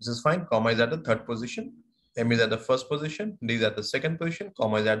 This is fine. Comma is at the third position. M is at the first position. D is at the second position.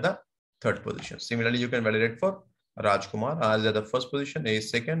 Comma is at the third position. Similarly, you can validate for Rajkumar. R is at the first position. A is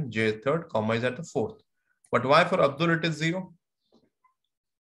second. J is third. Comma is at the fourth. But why for Abdul it is 0?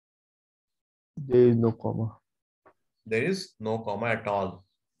 There is no comma. There is no comma at all.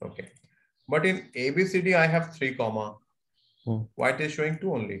 Okay. But in ABCD, I have 3 comma. Why it is showing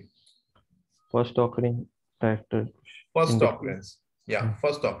 2 only? First occurring character. First occurrence. Yeah,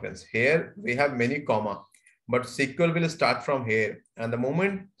 first occurrence. Here we have many comma, but SQL will start from here. And the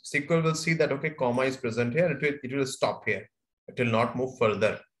moment SQL will see that, okay, comma is present here, it will stop here. It will not move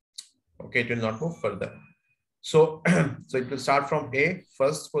further. Okay, it will not move further. So, so it will start from A,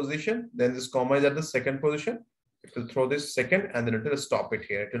 first position, then this comma is at the second position. It will throw this second and then it will stop it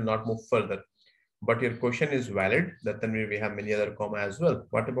here. It will not move further. But your question is valid, that then we have many other comma as well.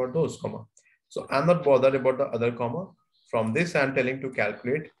 What about those comma? So I'm not bothered about the other comma. From this, I'm telling to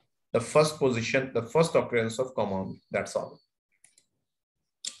calculate the first position, the first occurrence of comma. That's all.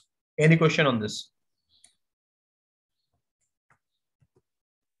 Any question on this?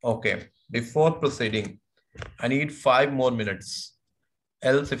 Okay, before proceeding, I need 5 more minutes.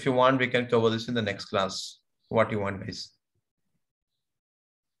 Else, if you want, we can cover this in the next class. What you want, guys?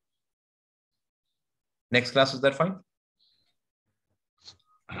 Next class, is that fine?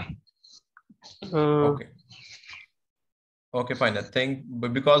 Okay. Okay, fine. I think,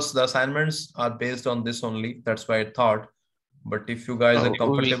 but because the assignments are based on this only, that's why I thought. But if you guys are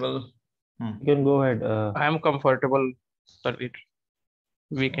comfortable, you can go ahead. I am comfortable, sir.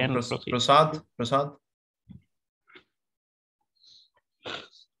 We can proceed. Prasad,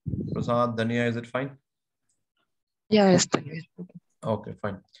 Dania, is it fine? Yeah, yes. Okay,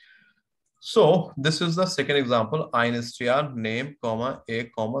 fine. So this is the second example, InStr name, comma, A,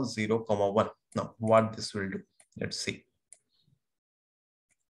 comma, 0, comma, 1. Now, what this will do? Let's see.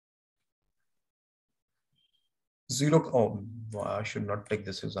 0, oh, I should not take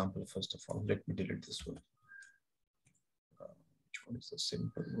this example first of all. Let me delete this one. Which one is the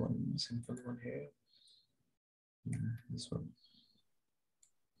simple one? Simple one here. This one.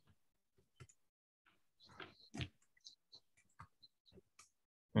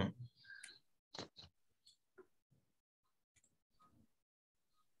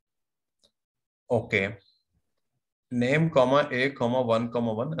 Okay. Name, comma, A, comma, 1,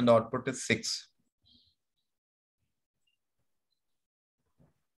 comma, 1, and the output is 6.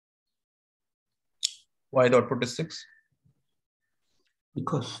 Why the output is 6?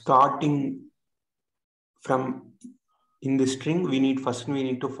 Because starting from in the string, we need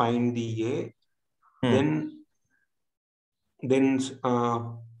to find the A. Then then a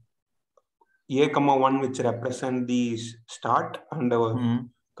comma 1 which represent the start and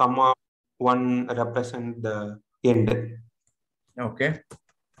comma 1 represent the end. Okay.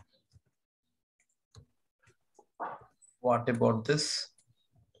 What about this?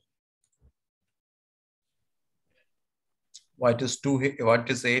 What is 2 here? What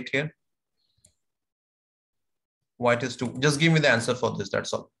is 8 here? White is 2. Just give me the answer for this.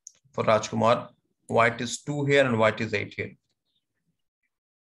 That's all. For Rajkumar, white is 2 here and white is 8 here.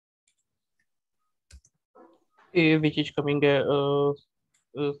 A which is coming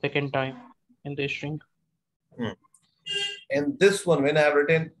second time in the string. In this one, when I have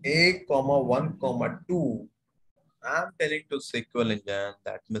written a comma 1 comma 2, I'm telling to SQL engine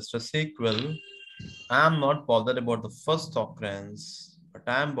that Mr. SQL, I'm not bothered about the first occurrence, but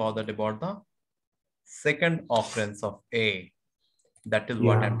I'm bothered about the second occurrence of A. That is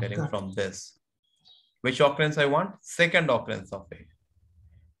what I'm telling from this. Which occurrence I want? Second occurrence of A.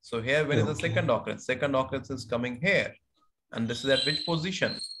 So here, when is the second occurrence? Second occurrence is coming here. And this is at which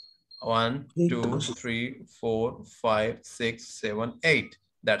position? 1, 2, 3, 4, 5, 6, 7, 8.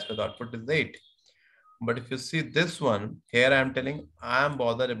 That's why the output is 8. But if you see this one, here I am telling I am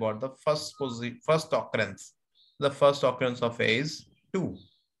bothered about the first occurrence. The first occurrence of A is 2.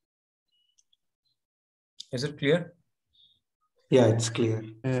 Is it clear? Yeah, it's clear.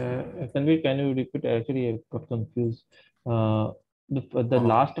 Can you repeat? Actually, I got confused. The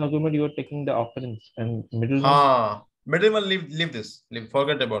last argument you are taking the occurrence and middle one. Middle one, leave this.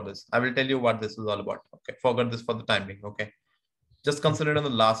 Forget about this. I will tell you what this is all about. Okay, forget this for the time being. Okay, just consider it on the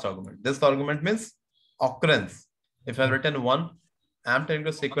last argument. This argument means occurrence. If I've written 1, I'm telling the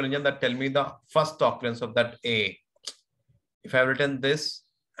SQL engine that tell me the first occurrence of that A. If I've written this,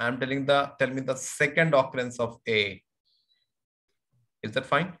 I'm telling tell me the second occurrence of A. Is that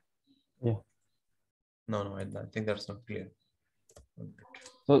fine? Yeah. No, I think that's not clear.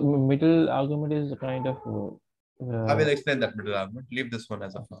 So middle argument is kind of. I will explain that middle argument. Leave this one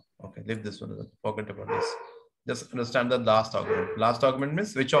as of now. Okay, leave this one as of now. Forget about this. Just understand the last argument. Last argument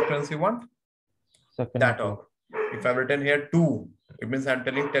means which occurrence you want? Second that occurrence. If I've written here 2, it means I'm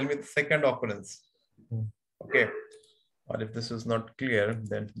tell me the second occurrence. Okay. Or if this is not clear,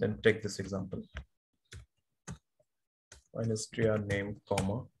 then take this example. Minus tr name,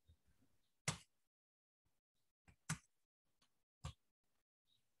 comma.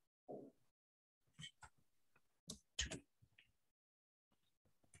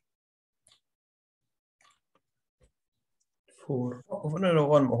 Four. Oh, no,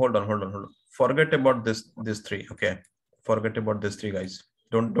 hold on. Forget about this 3. Okay. Forget about this 3, guys.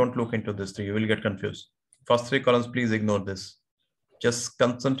 Don't look into this 3. You will get confused. First 3 columns, please ignore this. Just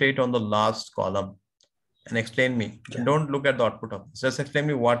concentrate on the last column and explain me. Yeah. Don't look at the output of this. Just explain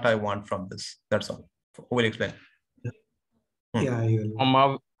me what I want from this. That's all. Who will explain? Yeah, I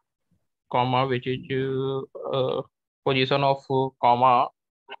will. Comma, which is position of comma,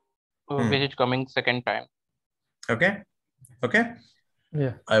 which is coming second time. Okay.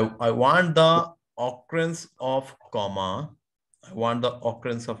 Yeah. I want the occurrence of comma. I want the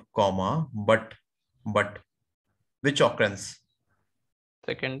occurrence of comma, but which occurrence?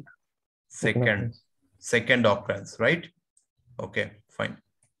 Second occurrence, right? Okay, fine.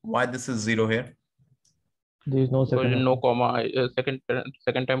 Why this is 0 here? There is no second. No comma. Second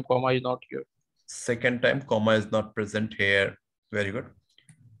time comma is not here. Second time comma is not present here. Very good.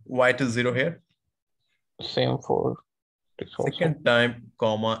 Why it is 0 here? Same for second time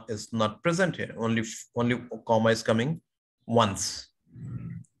comma is not present here. Only comma is coming once.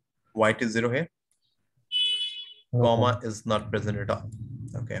 Why it is 0 here? No comma is not present at all.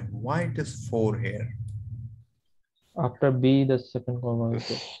 Okay. Why it is 4 here? After B, the second comma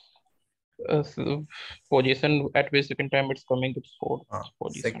is position at which second time it's coming, it's 4.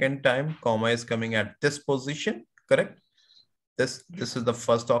 Second time comma is coming at this position, correct? This is the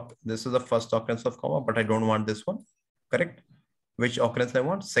first occurrence of comma, but I don't want this one, correct? Which occurrence I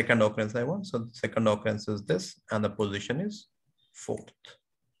want? Second occurrence I want. So the second occurrence is this, and the position is 4th.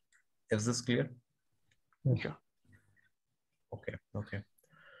 Is this clear? Yeah. Okay.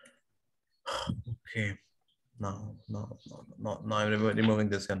 Now I'm removing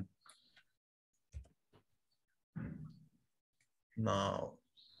this one. Now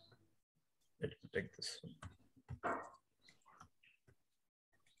let me take this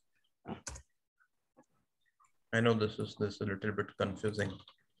one. I know this is a little bit confusing.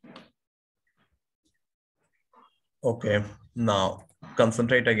 Okay, now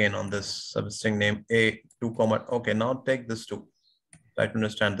concentrate again on this substring name A2 comma. Okay, now take this 2. Try to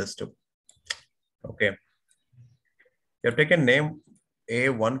understand this 2. Okay. You have taken name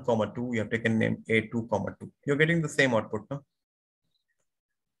A1, comma 2, you have taken name A2, comma 2. You're getting the same output, no?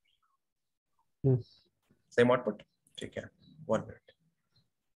 Yes. Same output? Take care. 1 minute.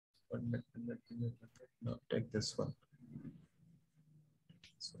 1 minute, 1 minute, 1 minute, 1 minute. Now take this one.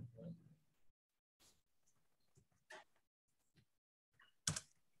 This one.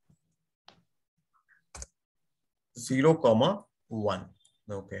 0, comma 1.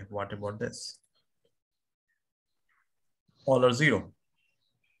 Okay, what about this? All are 0.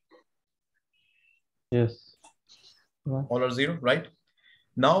 Yes. All are 0, right?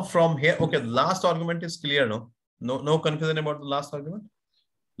 Now from here, okay, the last argument is clear, no? No confusion about the last argument?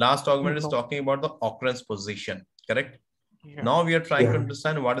 Last argument is No. talking about the occurrence position, correct? Yeah. Now we are trying to Yeah.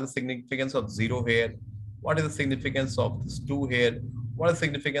 understand what is the significance of 0 here, what is the significance of this 2 here, what is the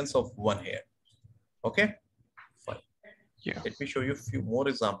significance of 1 here. Okay, fine. Yeah. Let me show you a few more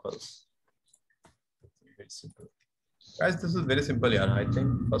examples. Very simple. Guys, this is very simple, yeah. I think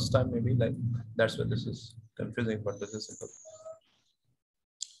first time maybe like that's why this is confusing, but this is simple.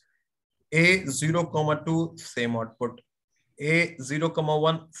 A0, comma 2, same output. A0, comma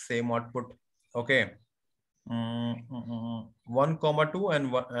 1, same output. Okay. 1, comma 2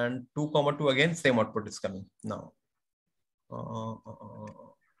 and 2, comma 2 again, same output is coming now.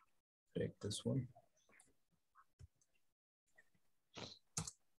 Take this one.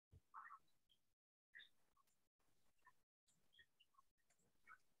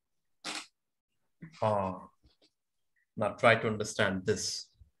 Now try to understand this.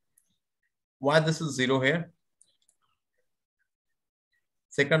 Why this is 0 here?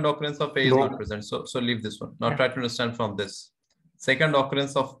 Second occurrence of A is not present. So leave this one. Now Yeah. try to understand from this. Second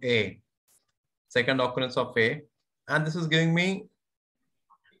occurrence of A. Second occurrence of A. And this is giving me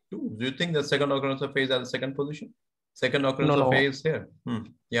 2. Do you think the second occurrence of A is at the second position? Second occurrence of A is here.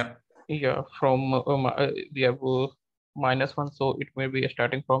 Yeah. Yeah. From we have -1, so it may be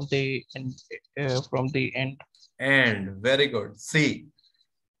starting from the end. From the end. And very good. See,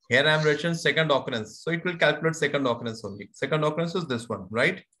 here I am writing second occurrence. So it will calculate second occurrence only. Second occurrence is this one,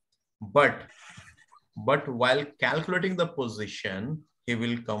 right? But while calculating the position, he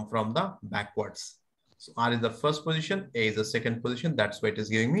will come from the backwards. So R is the first position, A is the second position. That's why it is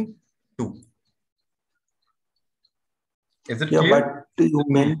giving me 2. Is it clear? But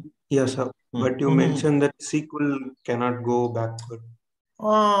you yes, sir. But you mentioned that SQL cannot go backward.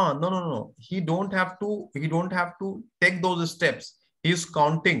 No. He don't have to take those steps. He's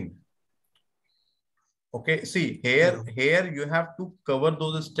counting. Okay, see here you have to cover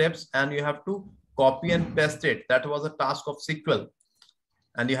those steps and you have to copy and paste it. That was a task of SQL.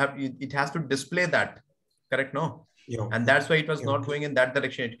 And it has to display that, correct? No? Yeah. And that's why it was not going in that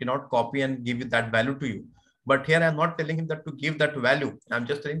direction. It cannot copy and give you that value to you. But here I'm not telling him that to give that value. I'm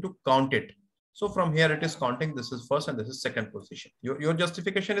just telling to count it. So from here it is counting. This is first and this is second position. Your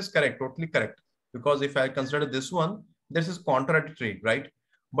justification is correct, totally correct. Because if I consider this one, this is contradictory, right?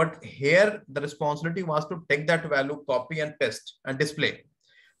 But here the responsibility was to take that value, copy and paste and display.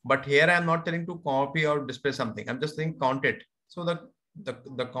 But here I'm not telling to copy or display something. I'm just saying count it. So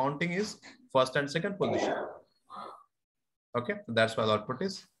the counting is first and second position. Okay, so that's why the output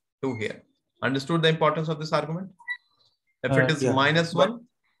is 2 here. Understood the importance of this argument? If it is -1,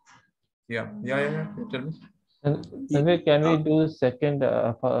 yeah. Tell me. And can we do the second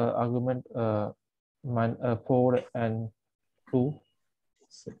argument 4 and 2?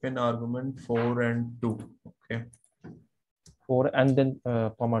 Second argument 4 and 2. Okay. 4 and then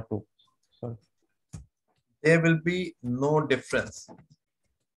comma 2. Sorry. There will be no difference.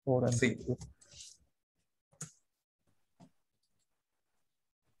 4 and see. 2.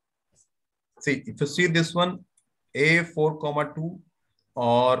 See, if you see this one, A4, comma 2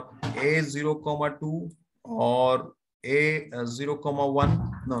 or A0, comma 2 or A0, comma 1.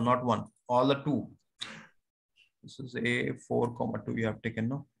 No, not 1. All the 2. This is A4, comma 2 you have taken,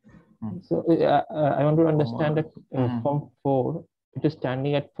 no? So I want to understand that from 4, it is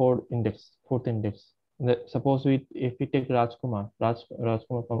standing at 4th index. Suppose if we take Rajkumar,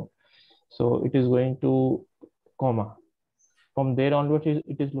 so it is going to comma. From there onwards,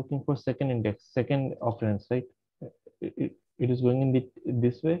 it is looking for second index, second occurrence, right? It is going in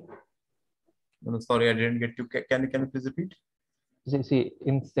this way. No, sorry, I didn't get you. Can you please repeat? See,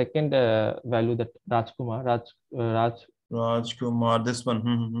 in second value that Rajkumar, Rajkumar, this one.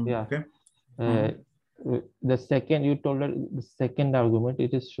 Yeah. Okay. The second you told her the second argument,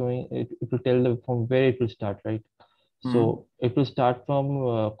 it is showing it will tell from where it will start, right? So it will start from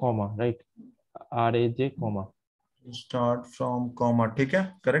comma, right? RAJ comma. Start from comma, okay?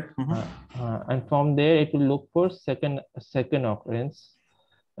 Correct. And from there it will look for second occurrence,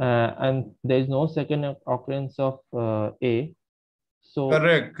 and there is no second occurrence of A. So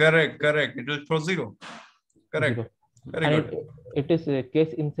Correct. It will throw 0. Correct. 0. Very And good. it is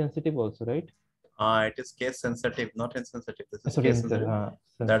case insensitive also, right? It is case sensitive, not insensitive. This is Sorry, case sensitive.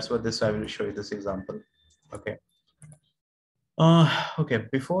 That's what this, I will show you this example. Okay. Okay,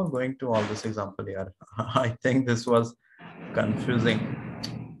 before going to all this example here, I think this was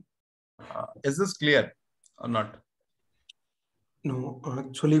confusing. Is this clear or not? No,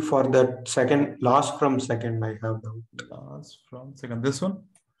 actually for that second, last from second, I have doubt. Last from second, this one?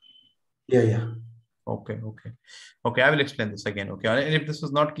 Yeah. Okay. I will explain this again. Okay, and if this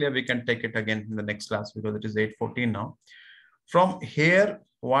is not clear, we can take it again in the next class because it is 8:14 now. From here,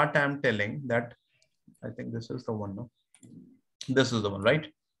 what I'm telling that, I think this is the one, no? This is the one,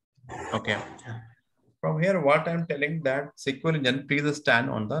 right? Okay. From here, what I'm telling that SQL engine, please stand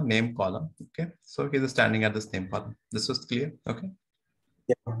on the name column. Okay. So he is standing at this name column. This is clear. Okay.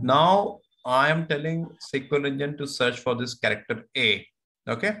 Yeah. Now I am telling SQL engine to search for this character A.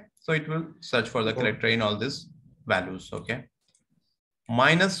 Okay. So it will search for the character in all these values. Okay.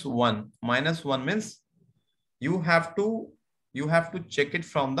 -1. -1 means you have to check it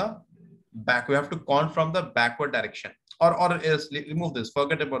from the back. You have to count from the backward direction. Or else remove this.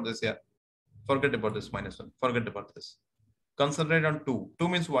 Forget about this here. Forget about this -1. Forget about this. Concentrate on 2. 2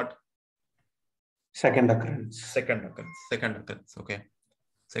 means what? Second occurrence. Second occurrence. Okay.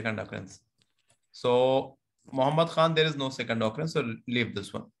 Second occurrence. So Muhammad Khan, there is no second occurrence. So leave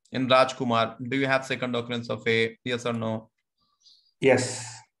this one. In Rajkumar, do you have second occurrence of A? Yes or no? Yes.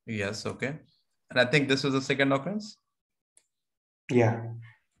 Yes. Okay. And I think this is the second occurrence. Yeah.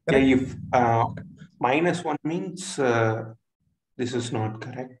 Correct? Yeah. If -1 means this is not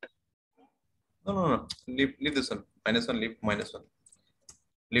correct. No. Leave this one. -1. Leave -1.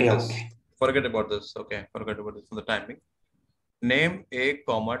 Leave Yeah, this. okay. Forget about this. Okay. Forget about this for the time being. Name A,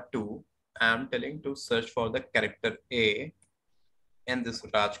 2. I'm telling to search for the character A in this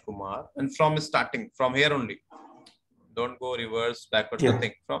Rajkumar. And from starting, from here only. Don't go reverse, backward,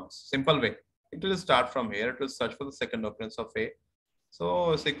 nothing. From simple way. It will start from here. It will search for the second occurrence of A. So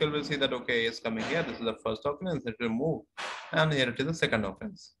SQL will see that, okay, A is coming here. This is the first occurrence. It will move. And here it is the second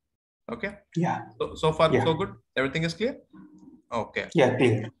occurrence. Okay. Yeah. So far, so good. Everything is clear? Okay. Yeah,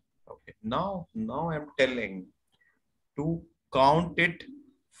 clear. Okay. Now I'm telling to count it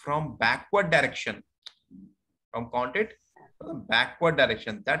from backward direction. Count it from the backward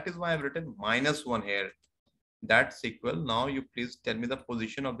direction. That is why I've written -1 here. That SQL. Now you please tell me the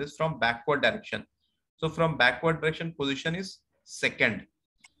position of this from backward direction. So from backward direction, position is second.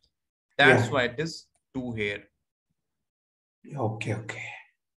 That's why it is 2 here. Okay.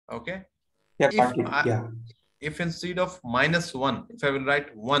 Okay. Yeah. If instead of -1, if I will write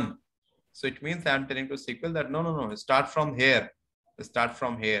 1, so it means I'm telling to SQL that no, start from here. Start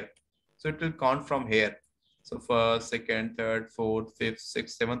from here. So it will count from here. So first, second, third, fourth, fifth,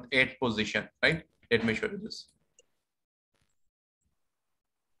 sixth, seventh, eighth position, right? Let me show you this.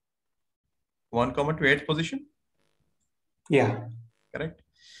 1, to 8th position. Yeah. Correct.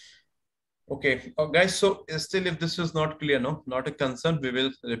 Okay, guys. So still, if this is not clear, no, not a concern. We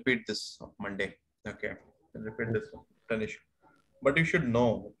will repeat this on Monday. Okay, repeat this one. Finish. But you should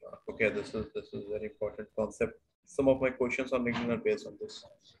know. Okay, this is very important concept. Some of my questions on LinkedIn are based on this.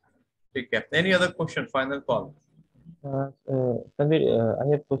 Okay. Any other question? Final call. Tanvir, I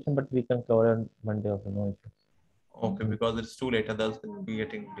have a question, but we can cover on Monday also. No issues. Okay, because it's too late. Others will be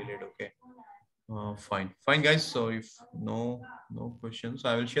getting delayed. Okay. Fine, guys. So if no questions,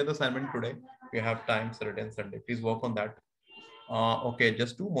 I will share the assignment today. We have time, Saturday and Sunday. Please work on that. Okay,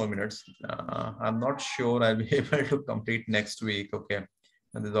 just 2 more minutes. I'm not sure I'll be able to complete next week. Okay,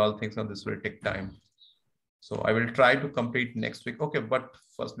 and these all things on this will take time. So I will try to complete next week. Okay, but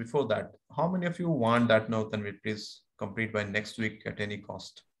first, before that, how many of you want that now? Then we please complete by next week at any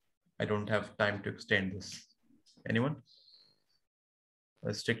cost. I don't have time to extend this. Anyone?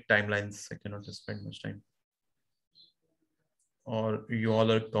 Strict timelines. I cannot spend much time. Or you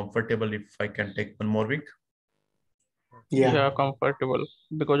all are comfortable if I can take 1 more week? Yeah, comfortable,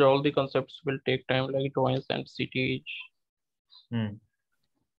 because all the concepts will take time, like joins and CTH.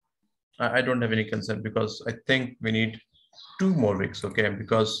 I don't have any concern because I think we need 2 more weeks. Okay,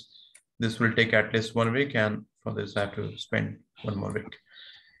 because this will take at least 1 week, and for this I have to spend 1 more week.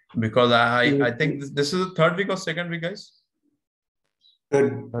 Because I think this is the 3rd week or 2nd week, guys.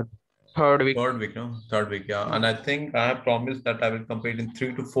 Third week. No? 3rd week, yeah. And I think I have promised that I will complete in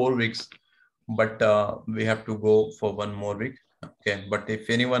 3 to 4 weeks, but we have to go for 1 more week. Okay, but if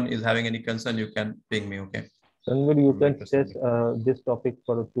anyone is having any concern, you can ping me. Okay. Tanvir, you can test this topic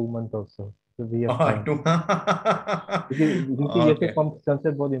for 2 months also. तो we have हाँ, done. to क्योंकि ये okay.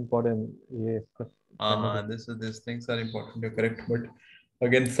 concept बहुत important ये इसका करने के. These things are important. You're correct, but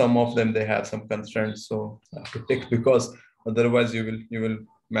again, some of them they have some constraints, so I have to take, because otherwise you will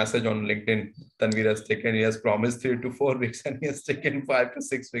message on LinkedIn. Tanvir has taken. He has promised 3 to 4 weeks, and he has taken 5 to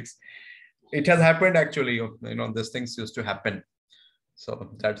 6 weeks. It has happened actually. You know, these things used to happen.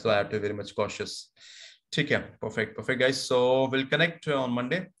 So that's why I have to be very much cautious. Okay, perfect, guys. So we'll connect on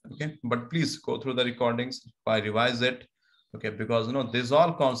Monday. Okay, but please go through the recordings, revise it. Okay, because you know these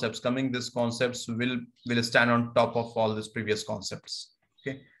all concepts coming, these concepts will stand on top of all these previous concepts.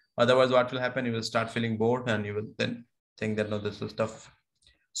 Okay, otherwise what will happen? You will start feeling bored, and you will then think that no, this is tough.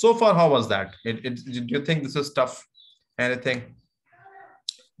 So far, how was that? Do you think this is tough? Anything?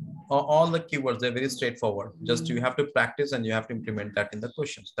 All the keywords, they're very straightforward. Just you have to practice and you have to implement that in the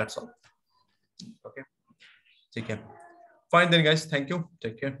questions. That's all. Okay. Take care. Fine then, guys. Thank you.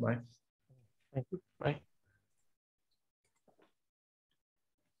 Take care. Bye. Thank you. Bye.